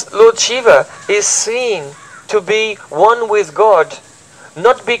just as Lord Shiva is seen to be one with God,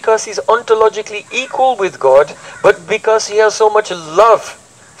 not because he's ontologically equal with God, but because he has so much love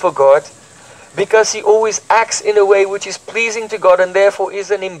for God, because he always acts in a way which is pleasing to God and therefore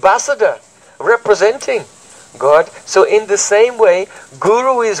is an ambassador representing God. So in the same way,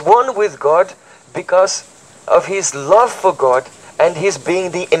 Guru is one with God because of his love for God and his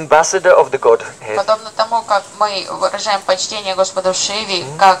being the ambassador of the Godhead. Подобно тому, как мы выражаем почтение Господу Шиве,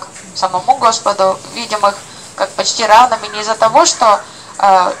 как самому Господу, видим их как почти равными не из-за того, что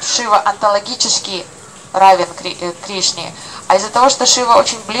Шива онтологически равен Кришне, а из-за того, что Шива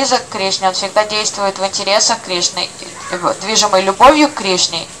очень близок к Кришне, он всегда действует в интересах Кришны, движимой любовью к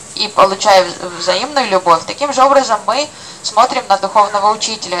Кришне и получая взаимную любовь. Таким же образом мы смотрим на духовного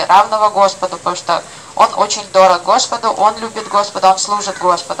учителя, равного Господу, потому что он очень дорог Господу, он любит Господа, он служит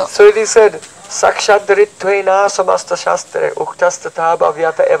Господу. So it is said, Sakshat Dharitvena Samasta Shastre Uktastata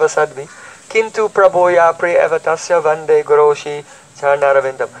Bhavyata Eva Sadmi Kintu Prabhoya Prayojan Vande Guroshi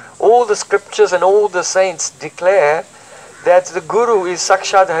Charnaravindam. All the scriptures and all the saints declare that the Guru is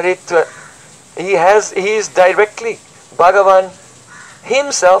Sakshat Haritva. He is directly Bhagavan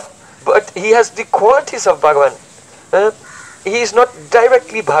himself, but he has the qualities of Bhagavan. He is not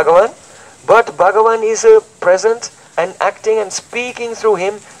directly Bhagavan, but Bhagavan is present and acting and speaking through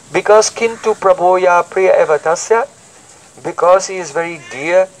him because Kintu Prabhoya Priya Evatasya, because he is very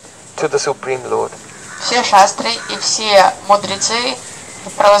dear to the Supreme Lord. Все шастры и все мудрецы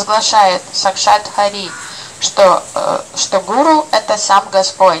провозглашают Сакшат Хари, что Гуру это сам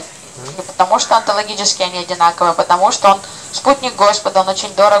Господь. Не потому что онтологически они одинаковые, а потому что он спутник Господа, он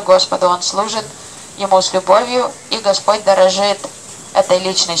очень дорог Господу, он служит ему с любовью, и Господь дорожит этой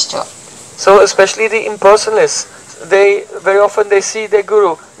личностью. So especially the impersonalists, they very often they see their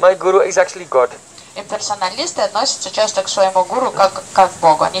guru. My guru is actually God. Имперсоналисты относятся часто к своему гуру как к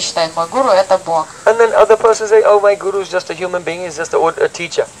Богу. Они считают, мой гуру это Бог. And then other persons say, oh, my guru is just a human being, he's just a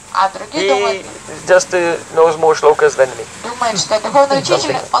teacher. А другие думают, He just knows more shlokas than me. Думают, что духовный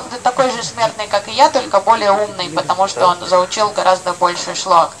учитель, он такой же смертный, как и я, только более умный, потому что он заучил гораздо больше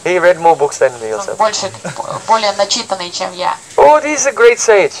шлок. He read more books than me Он also. более начитанный, чем я. Oh, he's a great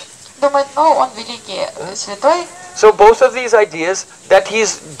sage. Думает, ну, он великий святой. So both of these ideas, that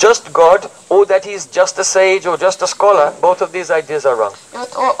he's just God, or that he's just a sage, or just a scholar, both of these ideas are wrong. И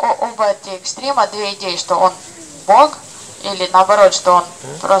вот оба эти экстрима, две идеи, что он Бог, или наоборот, что он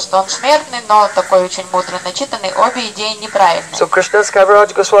просто он смертный, но такой очень мудрый, начитанный, обе идеи неправильные. So Krishna's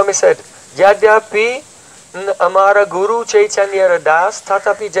Kaviraj Goswami said, Yadyapi amara guru Chaitanya das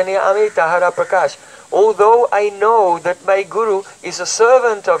tatapi janyami tahara prakash. Although I know that my guru is a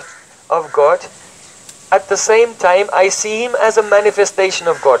servant of God, at the same time I see him as a manifestation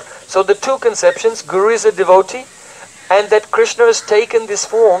of God. So the two conceptions, guru is a devotee, and that Krishna has taken this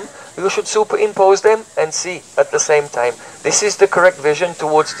form, you should superimpose them and see at the same time. This is the correct vision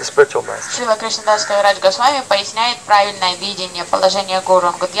towards the spiritual master. Шрила Кришнадас Кавирадж Госвами поясняет правильное видение положения гуру.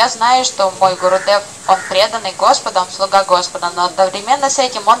 Он говорит, я знаю, что мой Гурудев, он преданный Господу, он слуга Господа, но одновременно с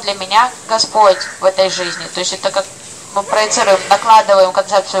этим он для меня Господь в этой жизни. То есть это как мы проецируем, накладываем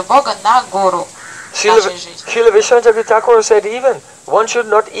концепцию Бога на гуру в нашей жизни. Srila Vishwanath Thakur said even, one should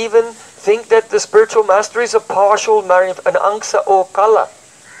not even think that the spiritual master is a partial, an angsa or kala,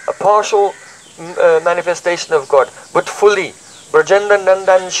 a partial manifestation of God, but fully. Brajendra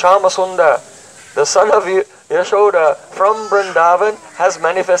Nandan Shyamasundar, the son of Yashoda from Vrindavan, has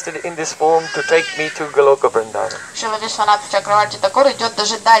manifested in this form to take me to Goloka Vrindavan. Шрила Вишванатха Чакраварти Такур идет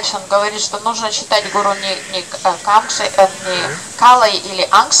даже дальше. Он говорит, что нужно считать гуру не калой или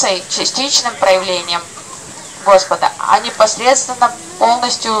ангсой, частичным проявлением Господа, а непосредственно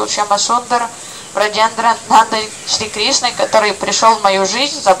полностью Шьямасундар, Браджендра Нанда Шри Кришной, который пришел в мою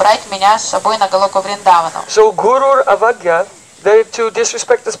жизнь забрать меня с собой на Галоку Вриндавану. So Guru Avagya, to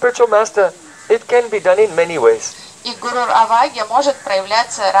disrespect the spiritual master, it can be done in many ways. И гуру Авагья может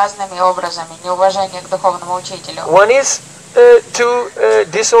проявляться разными образами, неуважение к духовному учителю. One is to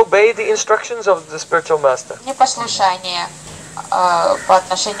disobey the instructions of the spiritual master. Непослушание по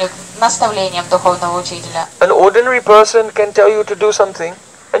отношению к наставлениям духовного учителя. An ordinary person can tell you to do something,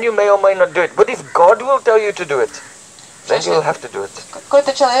 and you may or may not do it. But if God will tell you to do it, then you will have to do it.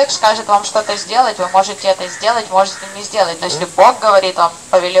 Какой-то человек скажет вам что-то сделать, вы можете это сделать, можете не сделать. Но если Бог говорит вам,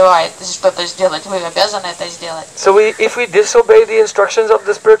 повелевает что-то сделать, вы обязаны это сделать. So if we disobey the instructions of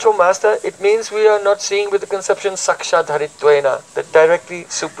the spiritual master, it means we are not seeing with the conception Sakshat Harittvena, that directly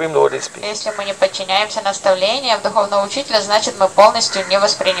Supreme Lord is speaking. Если мы не подчиняемся наставлениям духовного учителя, значит мы полностью не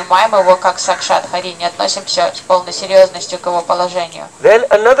воспринимаем его как Сакшат Хари, не относимся с полной серьезностью к его положению. Then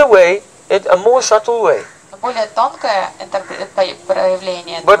another way, a more subtle way, более тонкое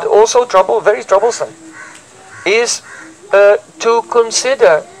проявление, but also very troublesome, is to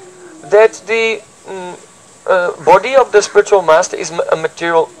consider that the body of the spiritual master is a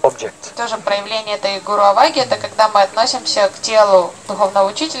material object. Тоже проявление этой гуру Аваги, это когда мы относимся к телу духовного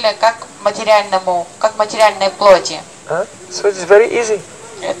учителя как материальному, как материальной плоти. So it's very easy.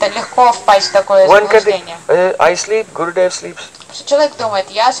 Это легко впасть в такое One can заблуждение. I sleep, Gurudev sleeps. Человек думает,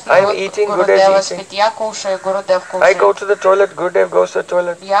 я сплю, I'm вот eating, Гурудева Gurudev спит, я кушаю, Гурудев I go кушает. to the toilet, Gurudev goes to the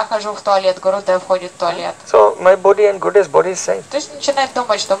toilet. Я хожу в туалет, Гурудев ходит в туалет. So my body and Gurudev's body is same. То есть начинает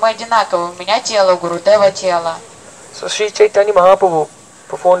думать, что мы одинаковы, у меня тело, у Гурудева тело. So Sri Chaitanya Mahaprabhu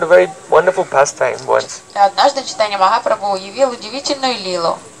performed a very wonderful pastime once. И однажды Чайтанья Махапрабху явил удивительную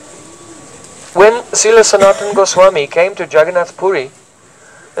лилу. When Srila Sanatana Goswami came to Jagannath Puri,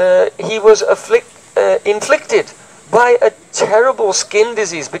 he was inflicted by a terrible skin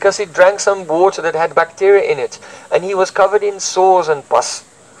disease because he drank some water that had bacteria in it, and he was covered in sores and pus.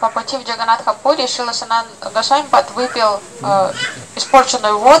 По пути в Джаганнатха-Пури Шрила Санатана Госвами выпил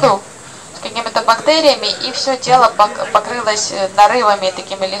испорченную воду с какими-то бактериями, и все тело покрылось нарывами,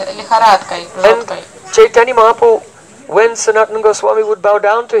 такими лихорадкой, жуткой. Chaitanya Mahaprabhu, when Sanatana Goswami would bow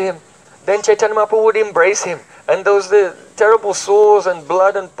down to him, then Chaitanya Mahaprabhu would embrace him, and the terrible sores and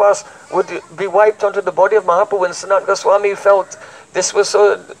blood and pus would be wiped onto the body of Mahaprabhu, and Sanatana Goswami felt this was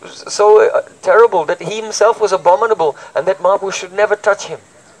so terrible that he himself was abominable and that Mahaprabhu should never touch him.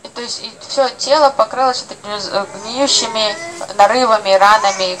 То есть все тело покрылось гниющими нарывами,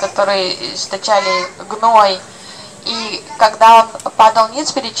 ранами, которые источали гной. И когда он падал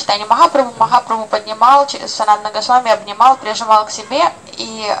ниц перед Чайтаньей Махапрабху, Махапрабху поднимал, Санатана Госвами обнимал, прижимал к себе,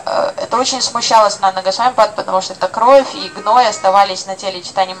 и это очень смущало Санатана Госвами, потому что эта кровь и гной оставались на теле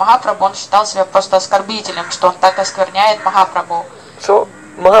Чайтаньи Махапрабху, он считал себя просто оскорбителем, что он так оскверняет Махапрабху. So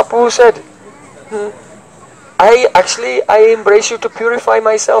Mahaprabhu said, I embrace you to purify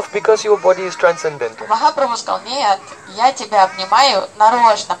myself because your body is transcendental. Махапрабху сказал, нет, я тебя обнимаю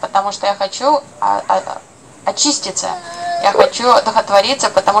нарочно, потому что я хочу очиститься. Я хочу одухотвориться,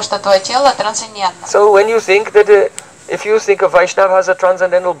 потому что твое тело трансцендентно. So when you think that if you think a Vaishnava has a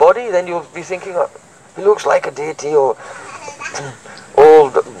transcendental body, then you'll be thinking, he looks like a deity or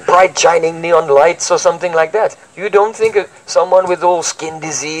all bright shining neon lights or something like that. You don't think of someone with all skin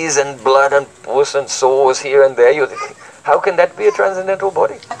disease and blood and pus and sores here and there. You think, how can that be a transcendental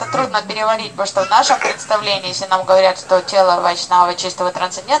body? Это трудно переварить, потому что в нашем представлении, если нам говорят, что тело Вайшнава чистого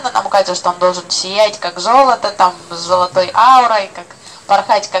трансцендентно, нам кажется, что он должен сиять как золото, там с золотой аурой, как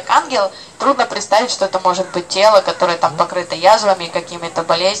порхать как ангел. Трудно представить, что это может быть тело, которое там покрыто язвами, какими-то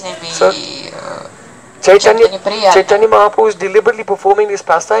болезнями и Chaitanya Mahaprabhu is deliberately performing this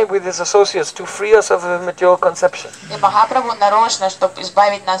pastime with his associates to free us of material conception. И Махапрабху нарочно, чтобы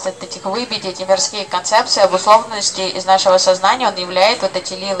избавить нас от этих выбить, эти мирские концепции, обусловленности из нашего сознания, он являет вот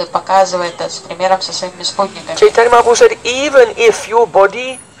эти лилы, показывает это с примером со своими спутниками. Chaitanya Mahaprabhu said, even if your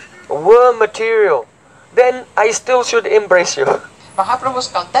body were material, then I still should embrace you. Махапрабху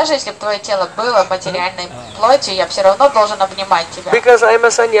сказал, даже если бы твое тело было материальной плотью, я все равно должен обнимать тебя. Because I am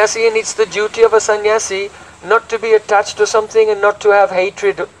a sannyasi and it's the duty of a sannyasi not to be attached to something and not to have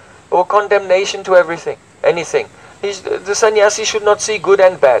hatred or condemnation to anything. The sannyasi should not see good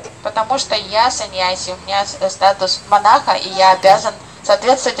and bad. Потому что я саньяси, у меня статус монаха, и я обязан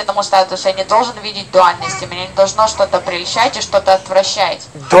соответствовать этому статусу, я не должен видеть дуальности, меня не должно что-то прельщать и что-то отвращать.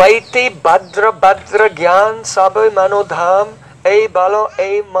 Dvaite badra badra gyan sabha manodham ei balo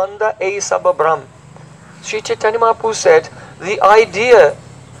ei manda ei sababram. Sri Chaitanya Mahaprabhu said, the idea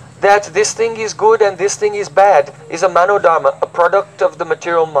that this thing is good and this thing is bad is a manodharma, a product of the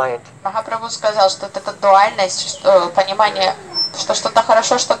material mind. Махапрабху сказал, что эта дуальность, понимание, что что-то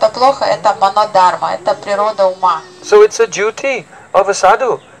хорошо, что-то плохо, это манодарма, это природа ума. So it's a duty of a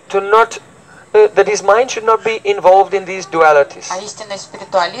sadhu to not that his mind should not be involved in these dualities. А истинный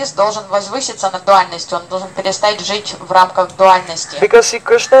спиритуалист должен возвыситься над дуальностью, он должен перестать жить в рамках дуальности. Because Sri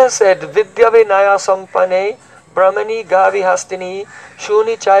Krishna said, Vidya Vinaya Sampane Brahmani Gavi Hastini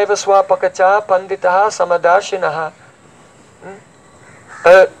Shuni Chaiva Swapakacha Panditaha Samadarshinaha.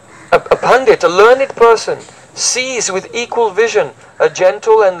 A pandit, a learned person, sees with equal vision a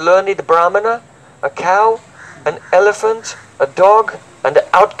gentle and learned brahmana, a cow, an elephant, a dog, and an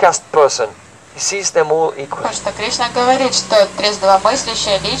outcast person. He sees them all equal. Потому что Кришна говорит, что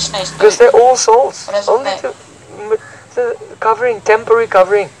трезвомыслящая личность, Because they're all souls. Only the covering, temporary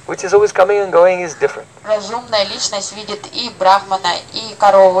covering, which is always coming and going, is different. разумная личность видит и брахмана, и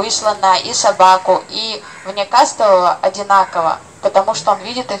корову, и слона, и собаку, и внекастового одинаково, потому что он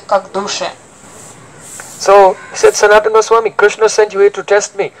видит их как души. So he said, Sanatana Goswami, Krishna sent you here to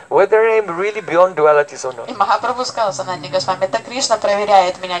test me whether I am really beyond dualities or not. И Махапрабху сказал Санатане Госвами, это Кришна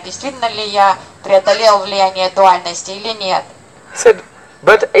проверяет меня, действительно ли я преодолел влияние дуальности или нет. He said,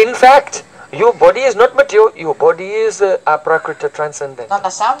 but in fact, your body is not material, your body is aprakrita, transcendent. Но на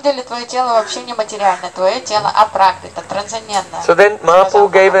самом деле твое тело вообще не материально, твое тело апракрита, трансцендентно. So then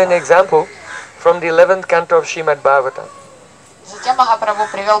Mahaprabhu gave an example from the 11th canto of Srimad Bhagavatam. Затем Махапрабху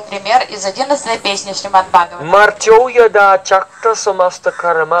привел пример из 11-й песни Шримад Бхагавата. Martyo yada chakta samasta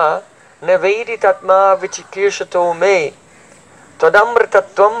karma neveditatma vichikirsato me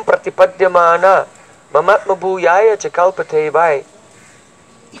tadamritatvam pratipadyamana mamatma bhuyaya chakalpate vai.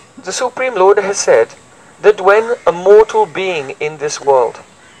 The Supreme Lord has said that when a mortal being in this world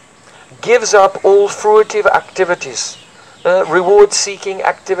gives up all fruitive activities, reward-seeking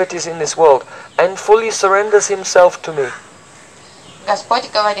activities in this world, and fully surrenders himself to me, Господь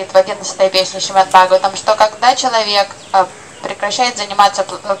говорит в 11-й песне Шримад Бхагаватам, что когда человек прекращает заниматься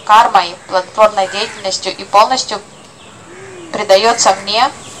кармой, плодотворной деятельностью и полностью предается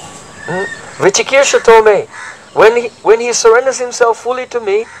мне, Vichikirshatome, when he surrenders himself fully to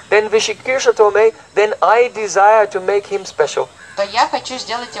me, then Vichikirshatome, then I desire to make him special. то я хочу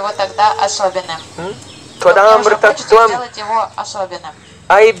сделать его тогда особенным. Мне уже хочется сделать его особенным.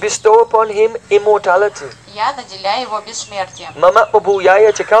 I bestow upon him immortality. Я наделяю его бессмертием. Mama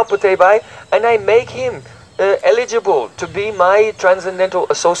Bhuyaya Chakalpate vai, and I make him eligible to be my transcendental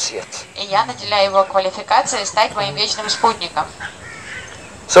associate. И я наделяю его квалификацией стать моим вечным спутником.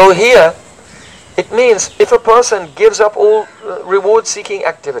 So here, it means if a person gives up all reward-seeking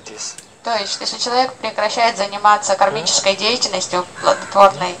activities, То есть, если человек прекращает заниматься кармической деятельностью,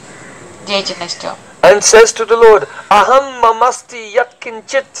 плодотворной деятельностью, and says to the Lord, Aham mamasti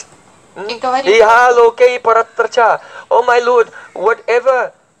yatkinchit iha loke paratracha. Oh my Lord,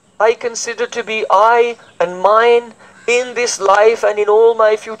 whatever I consider to be I and mine in this life and in all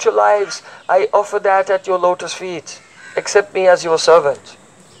my future lives, I offer that at your lotus feet. Accept me as your servant.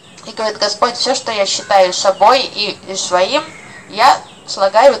 И говорит, Господь, все, что я считаю собой и своим, я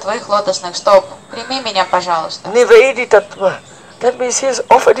слагаю у твоих лотосных стоп. Прими меня, пожалуйста. Niveditatva. That means he has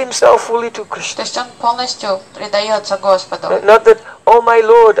offered himself fully to Krishna. То есть он полностью предается Господу. Not that, oh my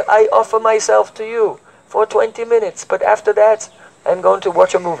Lord, I offer myself to you for 20 minutes, but after that, I'm going to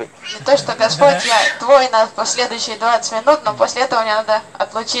watch a movie. Не то, что Господь, я твой на последующие 20 минут, но после этого мне надо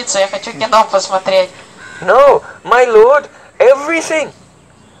отлучиться, я хочу кино посмотреть. No, my Lord, everything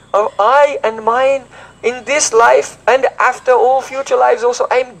of I and mine in this life and after all future lives also,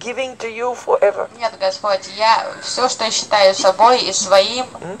 I'm giving to you forever. Нет, Господь, я все, что я считаю собой и своим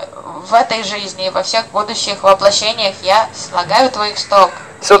в этой жизни и во всех будущих воплощениях, я слагаю твоих стоп.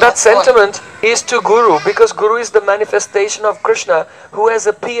 So that sentiment is to Guru, because Guru is the manifestation of Krishna who has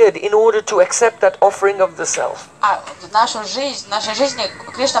appeared in order to accept that offering of the self. А в нашей жизни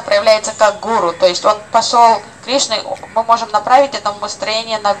Кришна проявляется как гуру, то есть он посол Кришны, мы можем направить это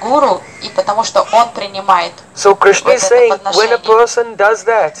настроение на гуру, и потому что он принимает. So Krishna is saying, when a person does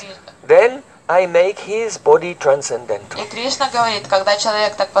that, then I make his body transcendental. И Кришна говорит, когда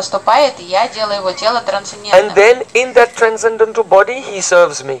человек так поступает, я делаю его тело And трансцендентным. then in that transcendental body, he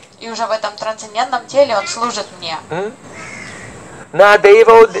serves me. И уже в этом трансцендентном теле он служит мне. Na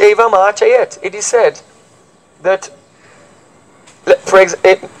devo devam achayat. It is said that,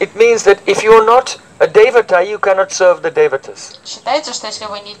 it means that if you are not a devata, you cannot serve the devatas. Считается, что если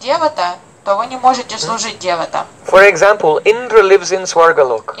вы не девата, то вы не можете служить деватам. For example, Indra lives in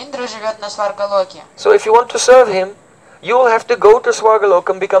Swargalok. Индра живет на Сваргалоке. So if you want to serve him, you will have to go to Swargalok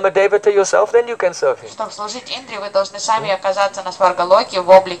and become a devata yourself, then you can serve him. Чтобы служить Индре, вы должны сами оказаться на Сваргалоке в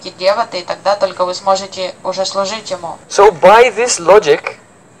облике деваты, и тогда только вы сможете уже служить ему. So by this logic,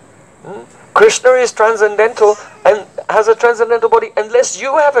 Krishna is transcendental and has a transcendental body. Unless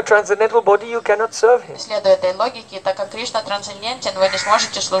you have a transcendental body, you cannot serve him. Следуя этой логике, так как Кришна трансцендентен, вы не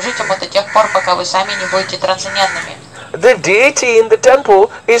сможете служить ему до тех пор, пока вы сами не будете трансцендентными. The deity in the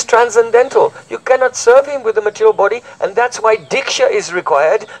temple is transcendental. You cannot serve him with a material body, and that's why Diksha is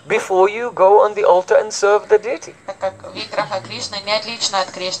required before you go on the altar and serve the deity. Так как Виграха Кришны не отлично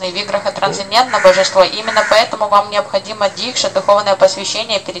от Кришны, Виграха трансцендентно божество, именно поэтому вам необходимо дикша, духовное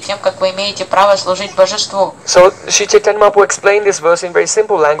посвящение перед тем, как вы имеете право служить божеству. So Sri Chaitanya Mahaprabhu explained this verse in very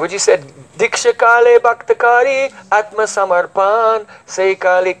simple language. He said, Diksha kale bhaktakari atma samarpan se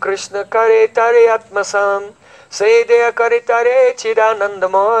kale Krishna kare tare atma sam se deya kare tare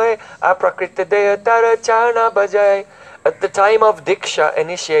chidanandamoy aprakrita deya tara chana bhajay. At the time of Diksha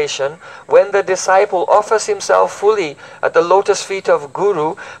initiation, when the disciple offers himself fully at the lotus feet of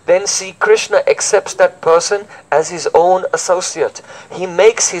Guru, then Sri Krishna accepts that person as his own associate. He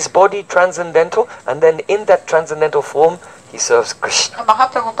makes his body transcendental, and then in that transcendental form, he serves Krishna.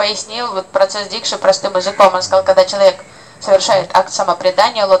 Махапрабху пояснил вот процесс дикши простым языком. Он сказал, когда человек совершает акт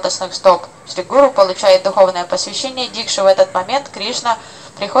самопредания лотосных стоп, Шри Гуру получает духовное посвящение дикши, в этот момент Кришна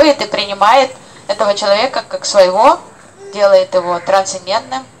приходит и принимает этого человека как своего, делает его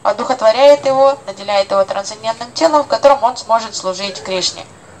трансцендентным, одухотворяет его, наделяет его трансцендентным телом, в котором он сможет служить Кришне.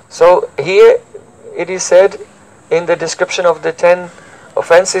 So here it is said in the description of the 10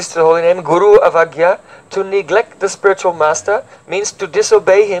 offenses to the holy name, Guru Avagya, to neglect the spiritual master means to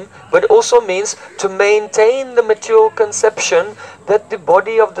disobey him, but also means to maintain the material conception that the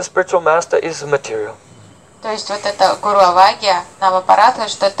body of the spiritual master is material. То есть вот это гуру авагья, намапаратха,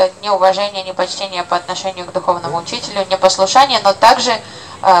 что это неуважение, непочтение по отношению к духовному учителю, непослушание, но также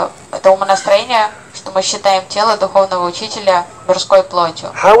это умонастроение, что мы считаем тело духовного учителя мирской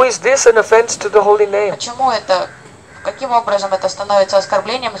плотью. How is this an offense to the holy name? Почему это, каким образом это становится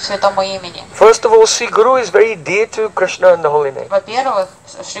оскорблением к святому имени? First of all, Sri Guru is very dear to Krishna and the holy name. Во-первых,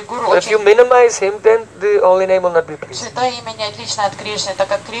 Шри Гуру If you очень... minimize him, then the holy name will not be pleased. Святое имя не отлично от Кришны, так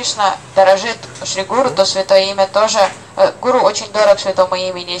как Кришна дорожит Шри Гуру, то святое имя тоже... Гуру очень дорог святому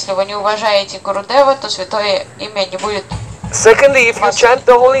имени. Если вы не уважаете Гуру Дева, то святое имя не будет... Secondly, if you chant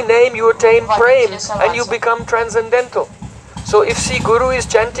the holy name, you attain Prem and you become transcendental. So if Sri Guru is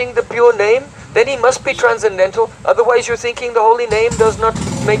chanting the pure name, then he must be transcendental. Otherwise you're thinking the holy name does not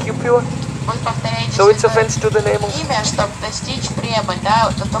make you pure. Вы повторяете So it's offense to the name also. имя, чтобы достичь премы, да,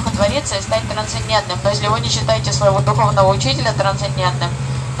 духотвориться и стать трансцендентным. Но если вы не считаете своего духовного учителя трансцендентным,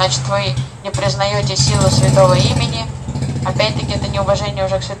 значит вы не признаете силу святого имени. Опять-таки это неуважение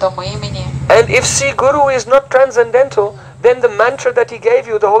уже к святому имени. And if Sri Guru is not transcendental, then the mantra that he gave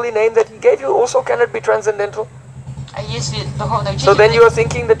you, the holy name that he gave you, also cannot be transcendental. А если духовный So then you учитель are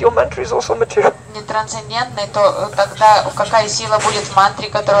thinking that your mantra is also material. не трансцендентный, то тогда какая сила будет в мантре,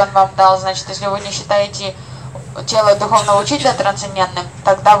 которую он вам дал? Значит, если вы не считаете тело духовного учителя трансцендентным,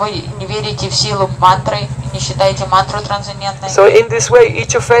 тогда вы не верите в силу мантры, не считаете мантру трансцендентной. So in this way,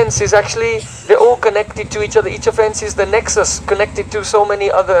 each offense is actually, they're all connected to each other. Each offense is the nexus connected to so many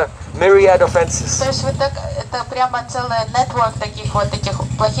other myriad offenses. То есть вот так, это прямо целый нетворк таких вот этих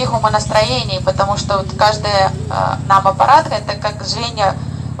плохих умонастроений, потому что вот каждая нам-аппаратка это как звенья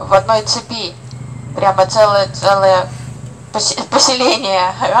в одной цепи, прямо целое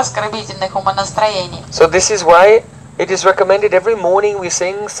поселение оскорбительных умонастроений. So this is why it is recommended every morning we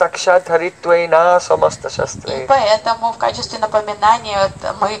sing Sakshat Haritvaina Samasta И Shastre. поэтому в качестве напоминания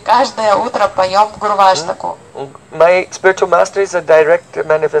вот, мы каждое утро поем Гурваштаку. My spiritual master is a direct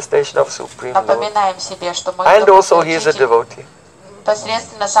manifestation of Supreme Lord. Напоминаем себе, что мы And also he is a devotee.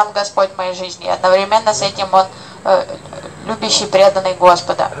 непосредственно сам Господь в моей жизни. И одновременно с этим Он любящий, преданный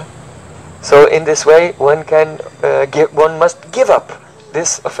Господа. So in this way one must give up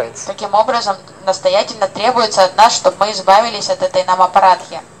this offense. Таким образом, настоятельно требуется от нас, чтобы мы избавились от этой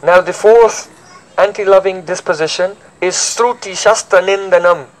намапарадхи. Now the fourth anti-loving disposition is Sruti Shastra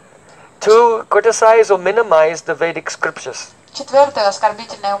Nindanam, to criticize or minimize the Vedic scriptures. Четвертое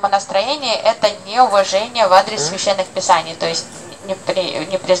оскорбительное умонастроение – это неуважение в адрес священных писаний, то есть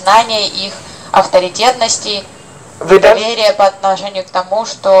непризнание их авторитетности, доверие по отношению к тому,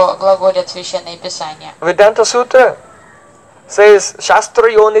 что глаголят священные писания. Vedanta Sutra says Shastra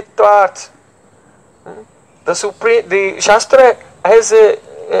Yonitvat. The Shastra has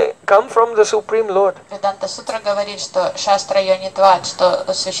come from the Supreme Lord. Веданта Сутра говорит, что Шастра Йонитват,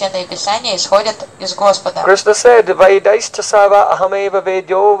 что священные писания исходят из Господа. Krishna said, Vedaischa Sava Ahameva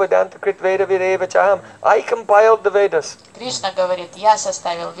Vedyo Vedanta Krit Veda Videva Chaham. I compiled the Vedas. Кришна говорит, я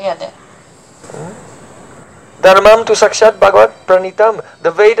составил Веды. Dharmam tu Sakshat Bhagavad Pranitam.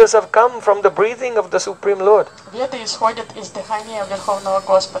 The Vedas have come from the breathing of the Supreme Lord. Веды исходят из дыхания Верховного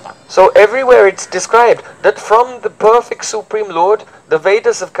Господа. So everywhere it's described that from the perfect Supreme Lord, the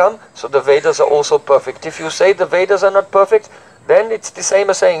Vedas have come, so the Vedas are also perfect. If you say the Vedas are not perfect, then it's the same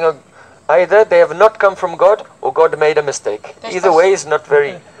as saying either they have not come from God or God made a mistake. Either way is not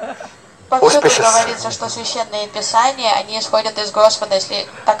very Повсюду говорится, что священные писания, они исходят из Господа, если,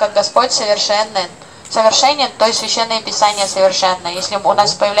 так как Господь совершенен, то и священные писания совершенны. Если у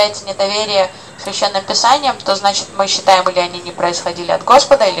нас появляется недоверие к священным писаниям, то значит мы считаем, или они не происходили от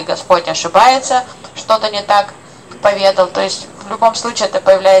Господа, или Господь ошибается, что-то не так поведал. То есть в любом случае это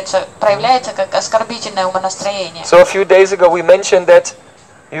проявляется как оскорбительное умонастроение. So a few days ago we mentioned that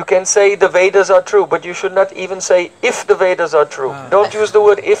you can say the Vedas are true, but you should not even say if the Vedas are true. Don't use the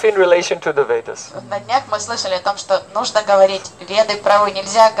word if in relation to the Vedas. На днях мы слышали о том, что нужно говорить «Веды правы»,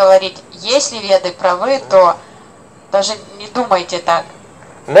 нельзя говорить «если Веды правы», то даже не думайте так.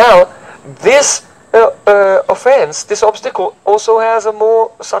 Now, this offense, this obstacle also has a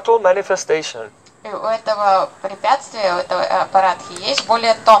more subtle manifestation. И у этого препятствия, у этого аппаратки есть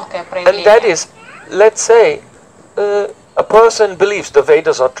более тонкое And проявление. that is, let's say, a person believes the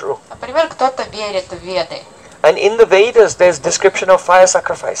Vedas are true. Например, кто-то верит в Веды. And in the Vedas there's description of fire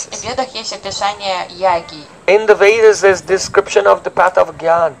sacrifices. В Ведах есть описание яги, In the Vedas there's description of the path of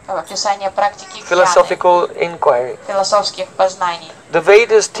Gyan, описание практики гьяны, philosophical inquiry. философских познаний. The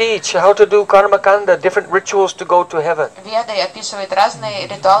Vedas teach how to do karma kanda, different rituals to go to heaven. Веды описывают разные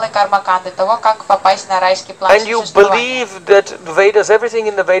ритуалы карма-канды, того, как попасть на райский план And you существования. believe that the Vedas, everything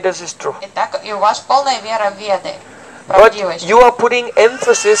in the Vedas is true. И у вас полная вера в Веды, But правдивость. you are putting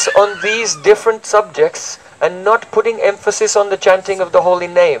emphasis on these different subjects and not putting emphasis on the chanting of the holy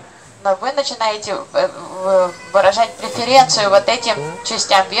name. Но вы начинаете выражать преференцию вот этим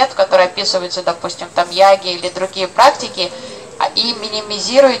частям Вед, которые описываются, допустим, там яги или другие практики, и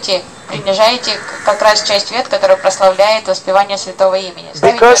минимизируете, принижаете как раз часть Вед, которая прославляет воспевание святого имени.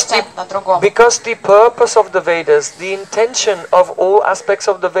 Ставите акцент на другом. Because the purpose of the Vedas, the intention of all aspects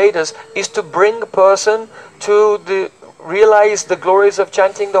of the Vedas is to bring a person to realize the glories of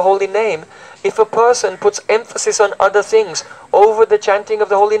chanting the holy name. If a person puts emphasis on other things over the chanting of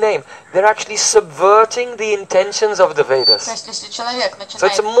the holy name, they're actually subverting the intentions of the Vedas. То есть, если человек So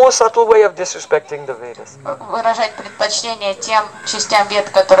it's a начинает more subtle way of disrespecting the Vedas. выражать предпочтение тем частям Вед,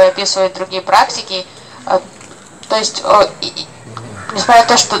 которые описывают другие практики, то есть, несмотря на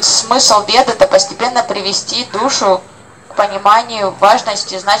то, что смысл Вед — это постепенно привести душу к пониманию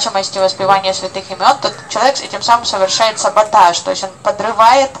важности, значимости воспевания святых имен, то человек этим самым совершает саботаж, то есть он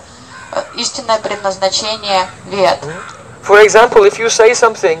подрывает истинное предназначение Вед. For example, if you say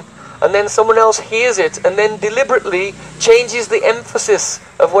something and then someone else hears it and then deliberately changes the emphasis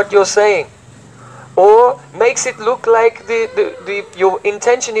of what you're saying, or makes it look like your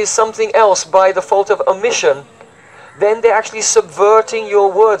intention is something else by the fault of omission, then they're actually subverting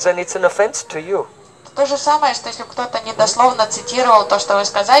your words and it's an offense to you. То же самое, что если кто-то недословно цитировал то, что вы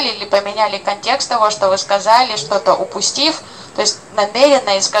сказали, или поменяли контекст того, что вы сказали, что-то упустив, то есть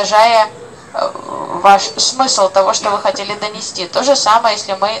намеренно искажая ваш смысл того, что вы хотели донести. То же самое,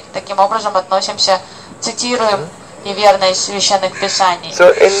 если мы таким образом относимся, цитируем неверно из священных писаний,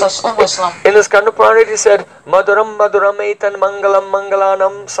 с умыслом. In the Skanda Purana it is said, Maduram Maduram Eitan Mangalam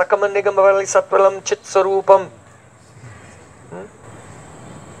Mangalanam Sakama Nigamavali Satvalam Chit Sarupam.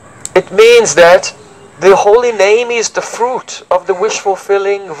 It means that the holy name is the fruit of the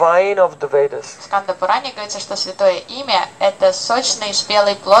wish-fulfilling vine of the Vedas. В Сканда Пуране говорится, что святое имя — это сочный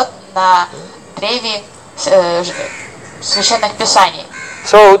спелый плод на древе священных писаний.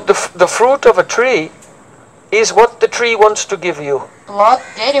 So the fruit of a tree is what the tree wants to give you. Плод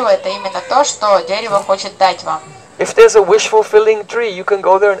дерева — это именно то, что дерево хочет дать вам. If there's a wish-fulfilling tree, you can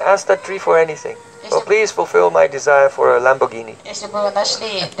go there and ask that tree for anything. Oh, please fulfill my desire for a Lamborghini. Если бы вы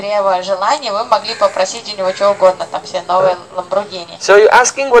нашли древо желания, вы могли попросить у него чего угодно, там все новые Lamborghini. So you're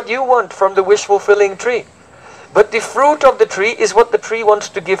asking what you want from the wish-fulfilling tree. But the fruit of the tree is what the tree wants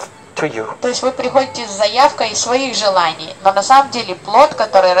to give to you. То есть вы приходите с заявкой своих желаний, но на самом деле плод,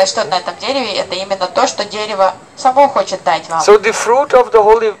 который растет на этом дереве, это именно то, что дерево само хочет дать вам. So the fruit of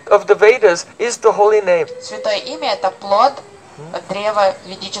the Vedas is the holy name. Святое имя — это плод древа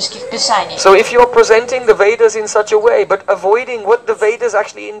ведических писаний. So if you are presenting the Vedas in such a way, but avoiding what the Vedas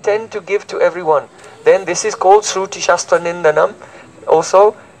actually intend to give to everyone, then this is called Shruti Shastra Nindanam,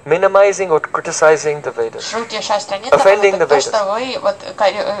 also minimizing or criticizing the Vedas. Шрути Шастра Ниндана — это то, что вы вот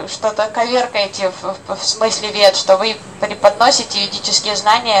что-то коверкаете в смысле Вед, что вы преподносите ведические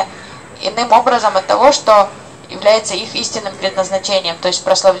знания иным образом от того, что является их истинным предназначением, то есть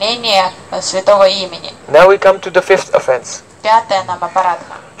прославление святого имени. Now we come to the fifth offense. Пятое нам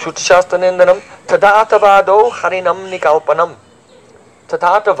аппаратха. Shruti Shastra Nindanam Tadatavado Harinam Nikalpanam.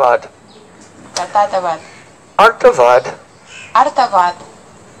 Tadatavad. Тататавад. Artavad. Артавад.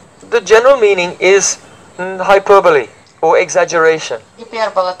 The general meaning is hyperbole or exaggeration.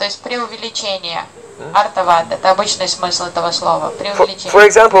 Гипербола, то есть преувеличение. Артавад — это обычный смысл этого слова. For Преувеличение.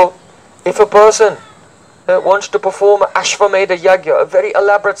 example, if a person wants to perform Ashvamedha Yagya, a very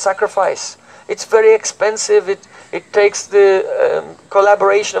elaborate sacrifice, it's very expensive, it takes the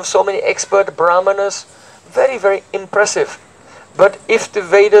collaboration of so many expert brahmanas, very, very impressive. But if the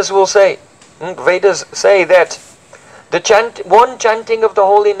Vedas will say, Vedas say that one chanting of the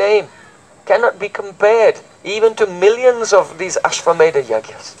holy name cannot be compared even to millions of these Ashvamedha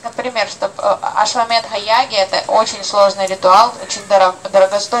Yagyas. Например, что Ашвамедха Яги — это очень сложный ритуал, очень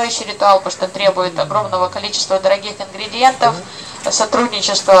дорогостоящий ритуал, потому что требует огромного количества дорогих ингредиентов,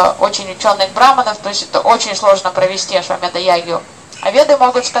 сотрудничества очень ученых браманов, то есть это очень сложно провести Ашвамедха Ягью. А Веды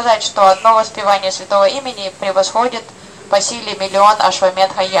могут сказать, что одно воспевание святого имени превосходит по силе миллион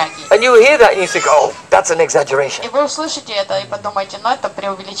Ашвамедха Яги. And you hear that and you think, oh, that's an exaggeration. И вы услышите это и подумаете, ну это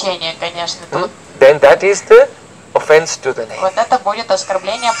преувеличение, конечно. Then that is the offense to the name. Вот это будет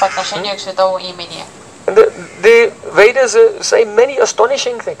оскорблением по отношению к святому имени. And the Vedas say many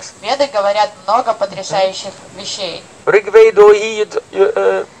astonishing things. Веды говорят много потрясающих вещей. Rigvedo hi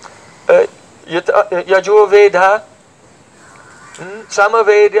yajo vedha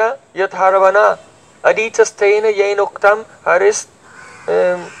Samavedya yatharavana aditastena yenoktam haris.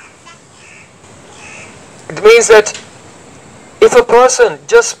 It means that if a person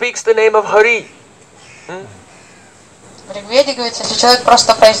just speaks the name of Hari, В Ригведе говорится, если человек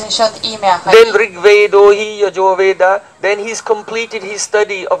просто произнесет имя then Хари, Rigvedohi Yajurveda, then he's completed his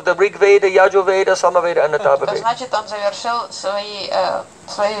study of the Rigveda, Yajurveda, Samaveda and the то Atharvaveda. значит он завершил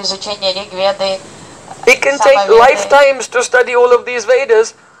свое изучение Ригведы, It can take lifetimes to study all of these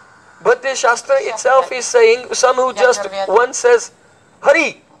Vedas, but the Shastra itself is saying, some who just once says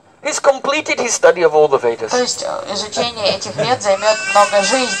Hari, he's completed his study of all the Vedas. То есть изучение этих вед займет много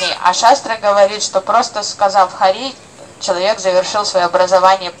жизней, а Шастра говорит, что просто сказав Хари, человек завершил свое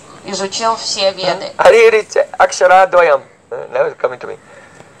образование, изучил все веды. Haririt Aksharadvayam. Now it's coming to me.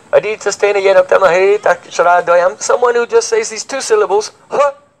 Aditastena Yenoktam Haririt Aksharadvayam. Someone who just says these two syllables,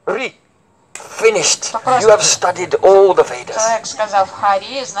 Hari. Finished. You have studied all the Vedas. Человек, сказав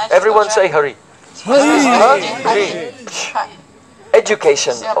Хари, значит, Everyone уже say Hari. Хари.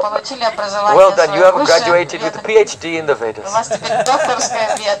 Education. Все, получили образование Well done. You свое have высшее в graduated with a ведах. PhD in the У Vedas. вас теперь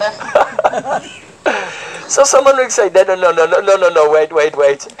докторская в ведах. So someone will say, no,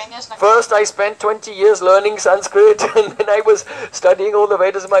 wait. Конечно, First I spent 20 years learning Sanskrit and then I was studying all the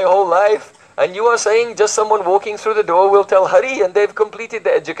Vedas my whole life. And you are saying just someone walking through the door will tell Hari and they've completed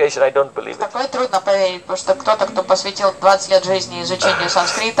the education. I don't believe it. такое трудно поверить, потому что кто-то, кто посвятил 20 лет жизни изучению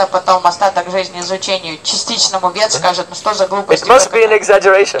санскрита, потом остаток жизни изучению частичному вед, скажет, ну что за глупость. It must be an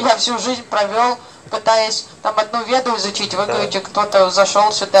exaggeration. Я всю жизнь провел, пытаясь там одну веду изучить. Вы говорите, кто-то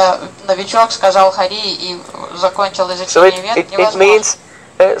зашел сюда, новичок, сказал Хари и закончил So изучение вед. it Невозможно. means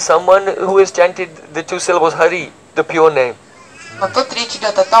someone who has chanted the two syllables Hari, the pure name. Но тут речь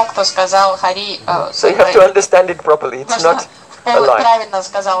идет о том, кто сказал Хари. So you have to understand it properly. It's not a lie. Правильно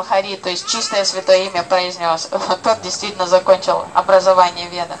сказал Хари, то есть чистое святое имя произнес. Тот действительно закончил образование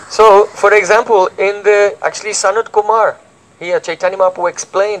веда. So, for example, in the actually Sanat Kumar, here Chaitanya Mahaprabhu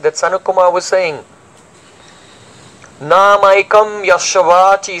explained that Sanat Kumar was saying, Namaikam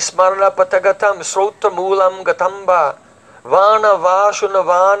yashavachi smarna patagatam srota moolam gatamba vana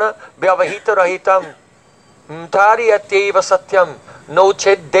vashunavana vyavahita rahitam Tariyateva satyam no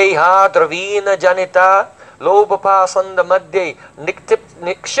cheddeha dravina janita lobapasanda madhye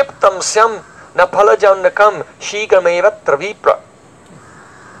nikshiptam syam na phalajannakam shigamevatra vipra.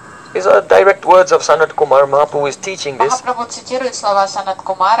 These are direct words of Sanat Kumar. Mahaprabhu is teaching this. Махапрабху цитирует слова Санат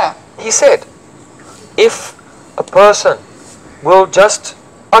Кумара. He said, if a person will just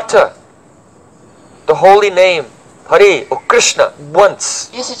utter the holy name Hare or Krishna once,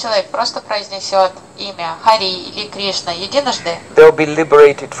 Если человек просто произнесет имя Хари или Кришна единожды, they'll be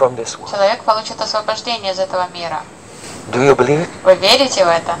liberated from this world. человек получит освобождение из этого мира. Do you believe it? Вы верите в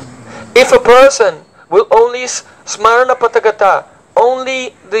это? If a person will only smarana patagata,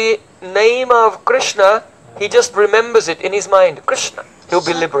 only the name of Krishna, he just remembers it in his mind, Krishna, he'll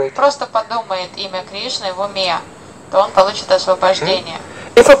be liberated. Просто подумает имя Кришны в уме, то он получит освобождение.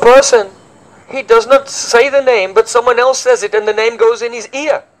 If a person, he does not say the name, but someone else says it and the name goes in his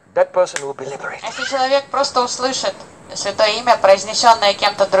ear, that person will be liberated. Если человек просто услышит святое имя, произнесенное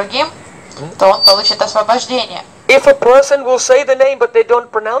кем-то другим, то он получит освобождение. If a person will say the name, but they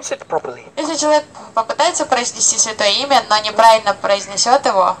don't pronounce it properly, Если человек попытается произнести святое имя, но неправильно произнесет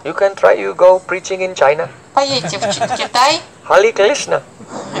его, you can try, you go preaching in China, поедьте в Китай, Hare Krishna.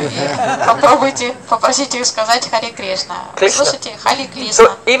 попробуйте, попросите их сказать Хари Кришна. Кришна. Слушайте, Хари So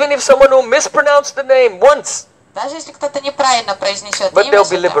Кришна. even if someone will mispronounce the name once, Даже если кто-то неправильно произнесет But имя, they'll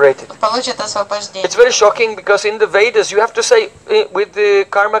be liberated. он получит освобождение. it's very shocking because in the Vedas you have to say, with the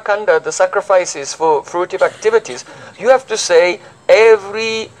karma kanda, the sacrifices for fruitive activities, you have to say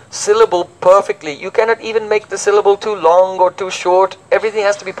every syllable perfectly. You cannot even make the syllable too long or too short. Everything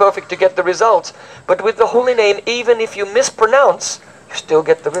has to be perfect to get the results. But with the holy name, even if you mispronounce, you still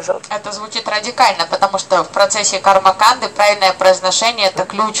get the result. Это звучит радикально, потому что в процессе кармаканды правильное произношение – это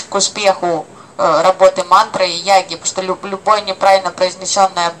ключ к успеху работы мантры и яги, потому что любой неправильно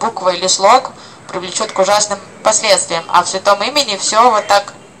произнесенная буква или слог привлечет к ужасным последствиям. А в святом имени все вот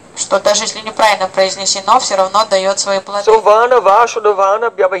так, что даже если неправильно произнесено, все равно дает свои плоды. So vana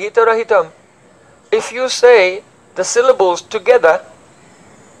vasudavana vyavahita rahitam. If you say the syllables together,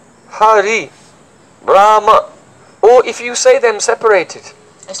 Hari, Brahma, or if you say them separated.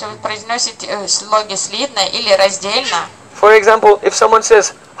 Если вы произносите слоги слитно или раздельно, For example, if someone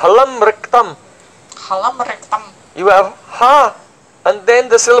says halam riktam, халам ректам, you have ha, and then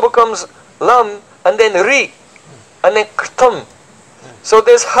the syllable comes lam, and then ri, and then ktam. So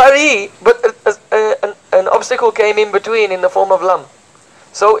there's hari, but an obstacle came in between in the form of lam.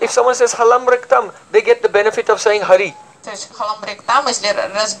 So if someone says halam riktam, they get the benefit of saying hari. То есть халамбриктам, если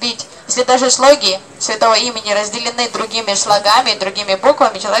разбить, если даже слоги святого имени разделены другими слогами, другими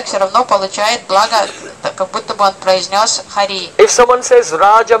буквами, человек все равно получает благо, как будто бы он произнес Хари. If someone says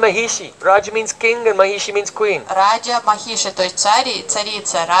Raja Mahishi, Raja means king and Mahishi means queen. Раджа Махиши, то есть царь и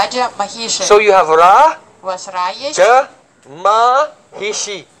царица. Раджа Махиши. So you have Ra, У вас Ра есть, Ja, Ma,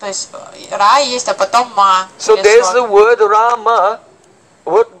 Hishi. то есть Ра есть, а потом Ма. So без there's слог. the word Rama,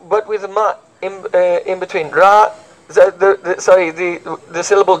 but with Ma in between. Ra, the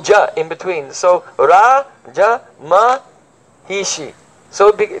syllable Ja in between. So Ra, Ja, Ma, Hishi.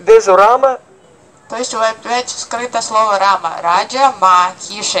 So there's Rama. То есть опять скрыто слово Рама. Раджа Ма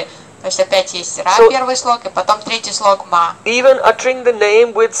Хиши. То есть опять есть Ра первый слог, и потом третий слог Ма. Even uttering the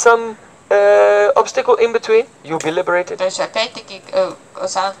name with some obstacle in between, you'll be liberated. То есть опять-таки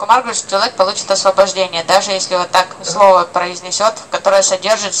Санат Кумар говорит, что человек получит освобождение, даже если вот так слово произнесет, которое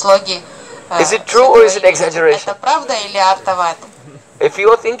содержит слоги. Is it true or is it exaggeration? Это правда или артоват? If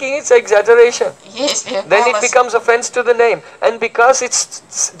you are thinking it's exaggeration, Если then it голос, becomes offense to the name. And because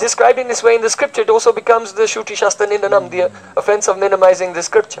it's described in this way in the scripture, it also becomes the Shruti Shastra Nindanam, the offense of minimizing the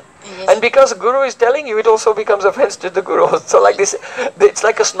scripture. And because Guru is telling you, it also becomes offense to the Guru. So like this, it's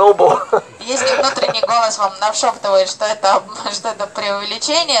like a snowball. если внутренний голос вам нашептывает, что это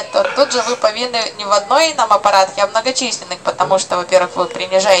преувеличение, то тут же вы повинны не в одной нам аппаратке, а многочисленных, потому что, во-первых, вы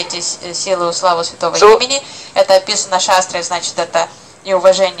принижаете силу и славу святого имени. Это описано в шастре, значит, это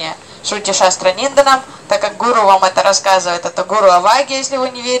неуважение Шрути Шастра Нинданам, так как гуру вам это рассказывает, это гуру Аваги, если вы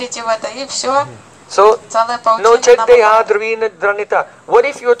не верите в это, и все. So, Целая no паутина нам Chaitanya Dravina Dranita. What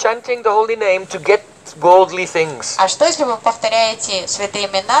if you're chanting the holy name to get worldly things? А что, если вы повторяете святые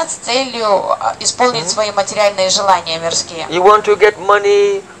имена с целью исполнить свои материальные желания мирские? You want to get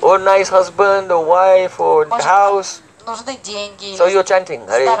money, or nice husband, or wife, or Может, house. нужны деньги, So you're chanting,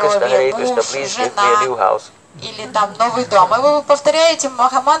 Hare Krishna, здоровье, Hare Krishna, муж, please give me a new жена, house. или там новый дом. И вы повторяете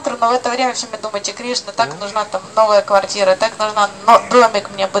Махамантру, но в это время все время думаете, Кришна, так нужна там новая квартира, так нужна домик,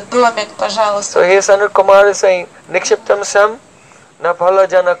 мне бы домик, пожалуйста. So here Sanat Kumar is saying, Nikshiptam sam na phala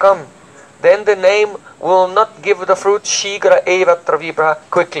janakam. Then the name will not give the fruit shigra eva travibra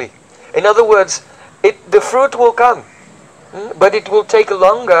quickly. In other words, the fruit will come, but it will take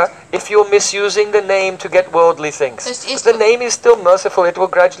longer if you're misusing the name to get worldly things. But the name is still merciful, it will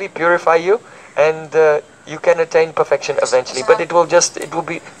gradually purify you, and you can attain perfection eventually, but it will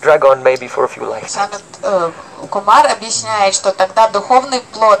be drag on maybe for a few lifetimes. Санат Кумар объясняет, что тогда духовный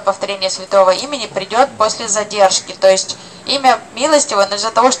плод повторения святого имени придет после задержки. То есть имя милостивое, но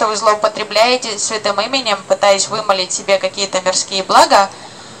из-за того, что вы злоупотребляете святым именем, пытаясь вымолить себе какие-то мирские блага,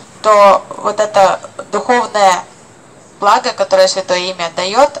 то вот это духовное благо, которое святое имя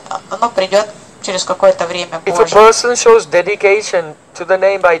дает, оно придет через какое-то время If a позже. person shows dedication to the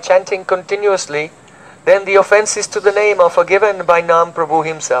name by chanting continuously, then the offenses to the name are forgiven by Nam Prabhu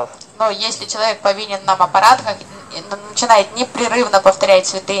himself. Но если человек повинен нам аппаратках, начинает непрерывно повторять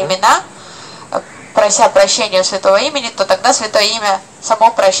святые имена, прося прощения у святого имени, то тогда святое имя само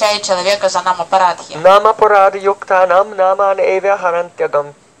прощает человека за нам аппаратхи. Nama parada yuktanam naman eva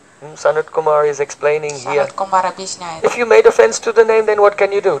harantyagam. Sanat Kumar is explaining here. Санат Кумар объясняет. If you made offense to the name, then what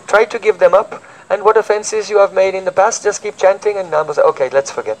can you do? Try to give them up. And what offenses you have made in the past, just keep chanting and Nam will say, okay, let's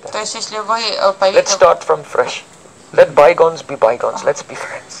forget То that. есть если вы повинны Let's start from fresh. Let bygones be bygones. Let's be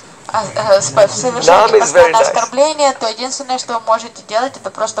friends. совершаете постоянное оскорбление, то единственное, что вы можете делать, это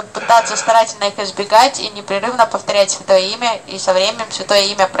просто пытаться старательно их избегать и непрерывно повторять святое имя, и со временем святое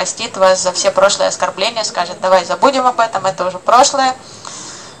имя простит вас за все прошлые оскорбления, скажет, давай забудем об этом, это уже прошлое,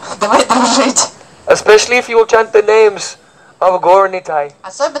 давай дружить. Especially if you will chant the names of Gauranitai.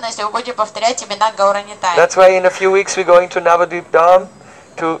 Особенно, если вы будете повторять имена Гауранитай. That's why in a few weeks we're going to Navadvip Dham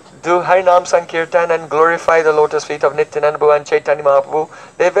to do Harinam Sankirtan and glorify the lotus feet of Nityananda Prabhu and Chaitanya Mahaprabhu.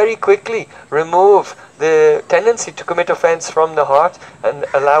 They very quickly remove the tendency to commit offense from the heart and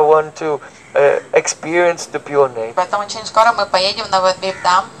allow one to experience the pure name. Поэтому очень скоро мы поедем на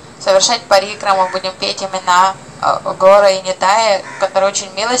Навадвип-Дам, совершать парикраму, будем петь имена Гора и Нитая, которые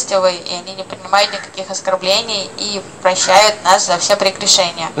очень милостивы, и они не принимают никаких оскорблений и прощают нас за все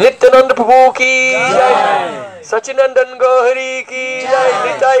прегрешения. Nityananda Prabhu ki jai, Sachinandan Gauri ki jai,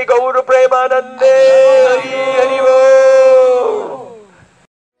 Nitai Gauru Premanande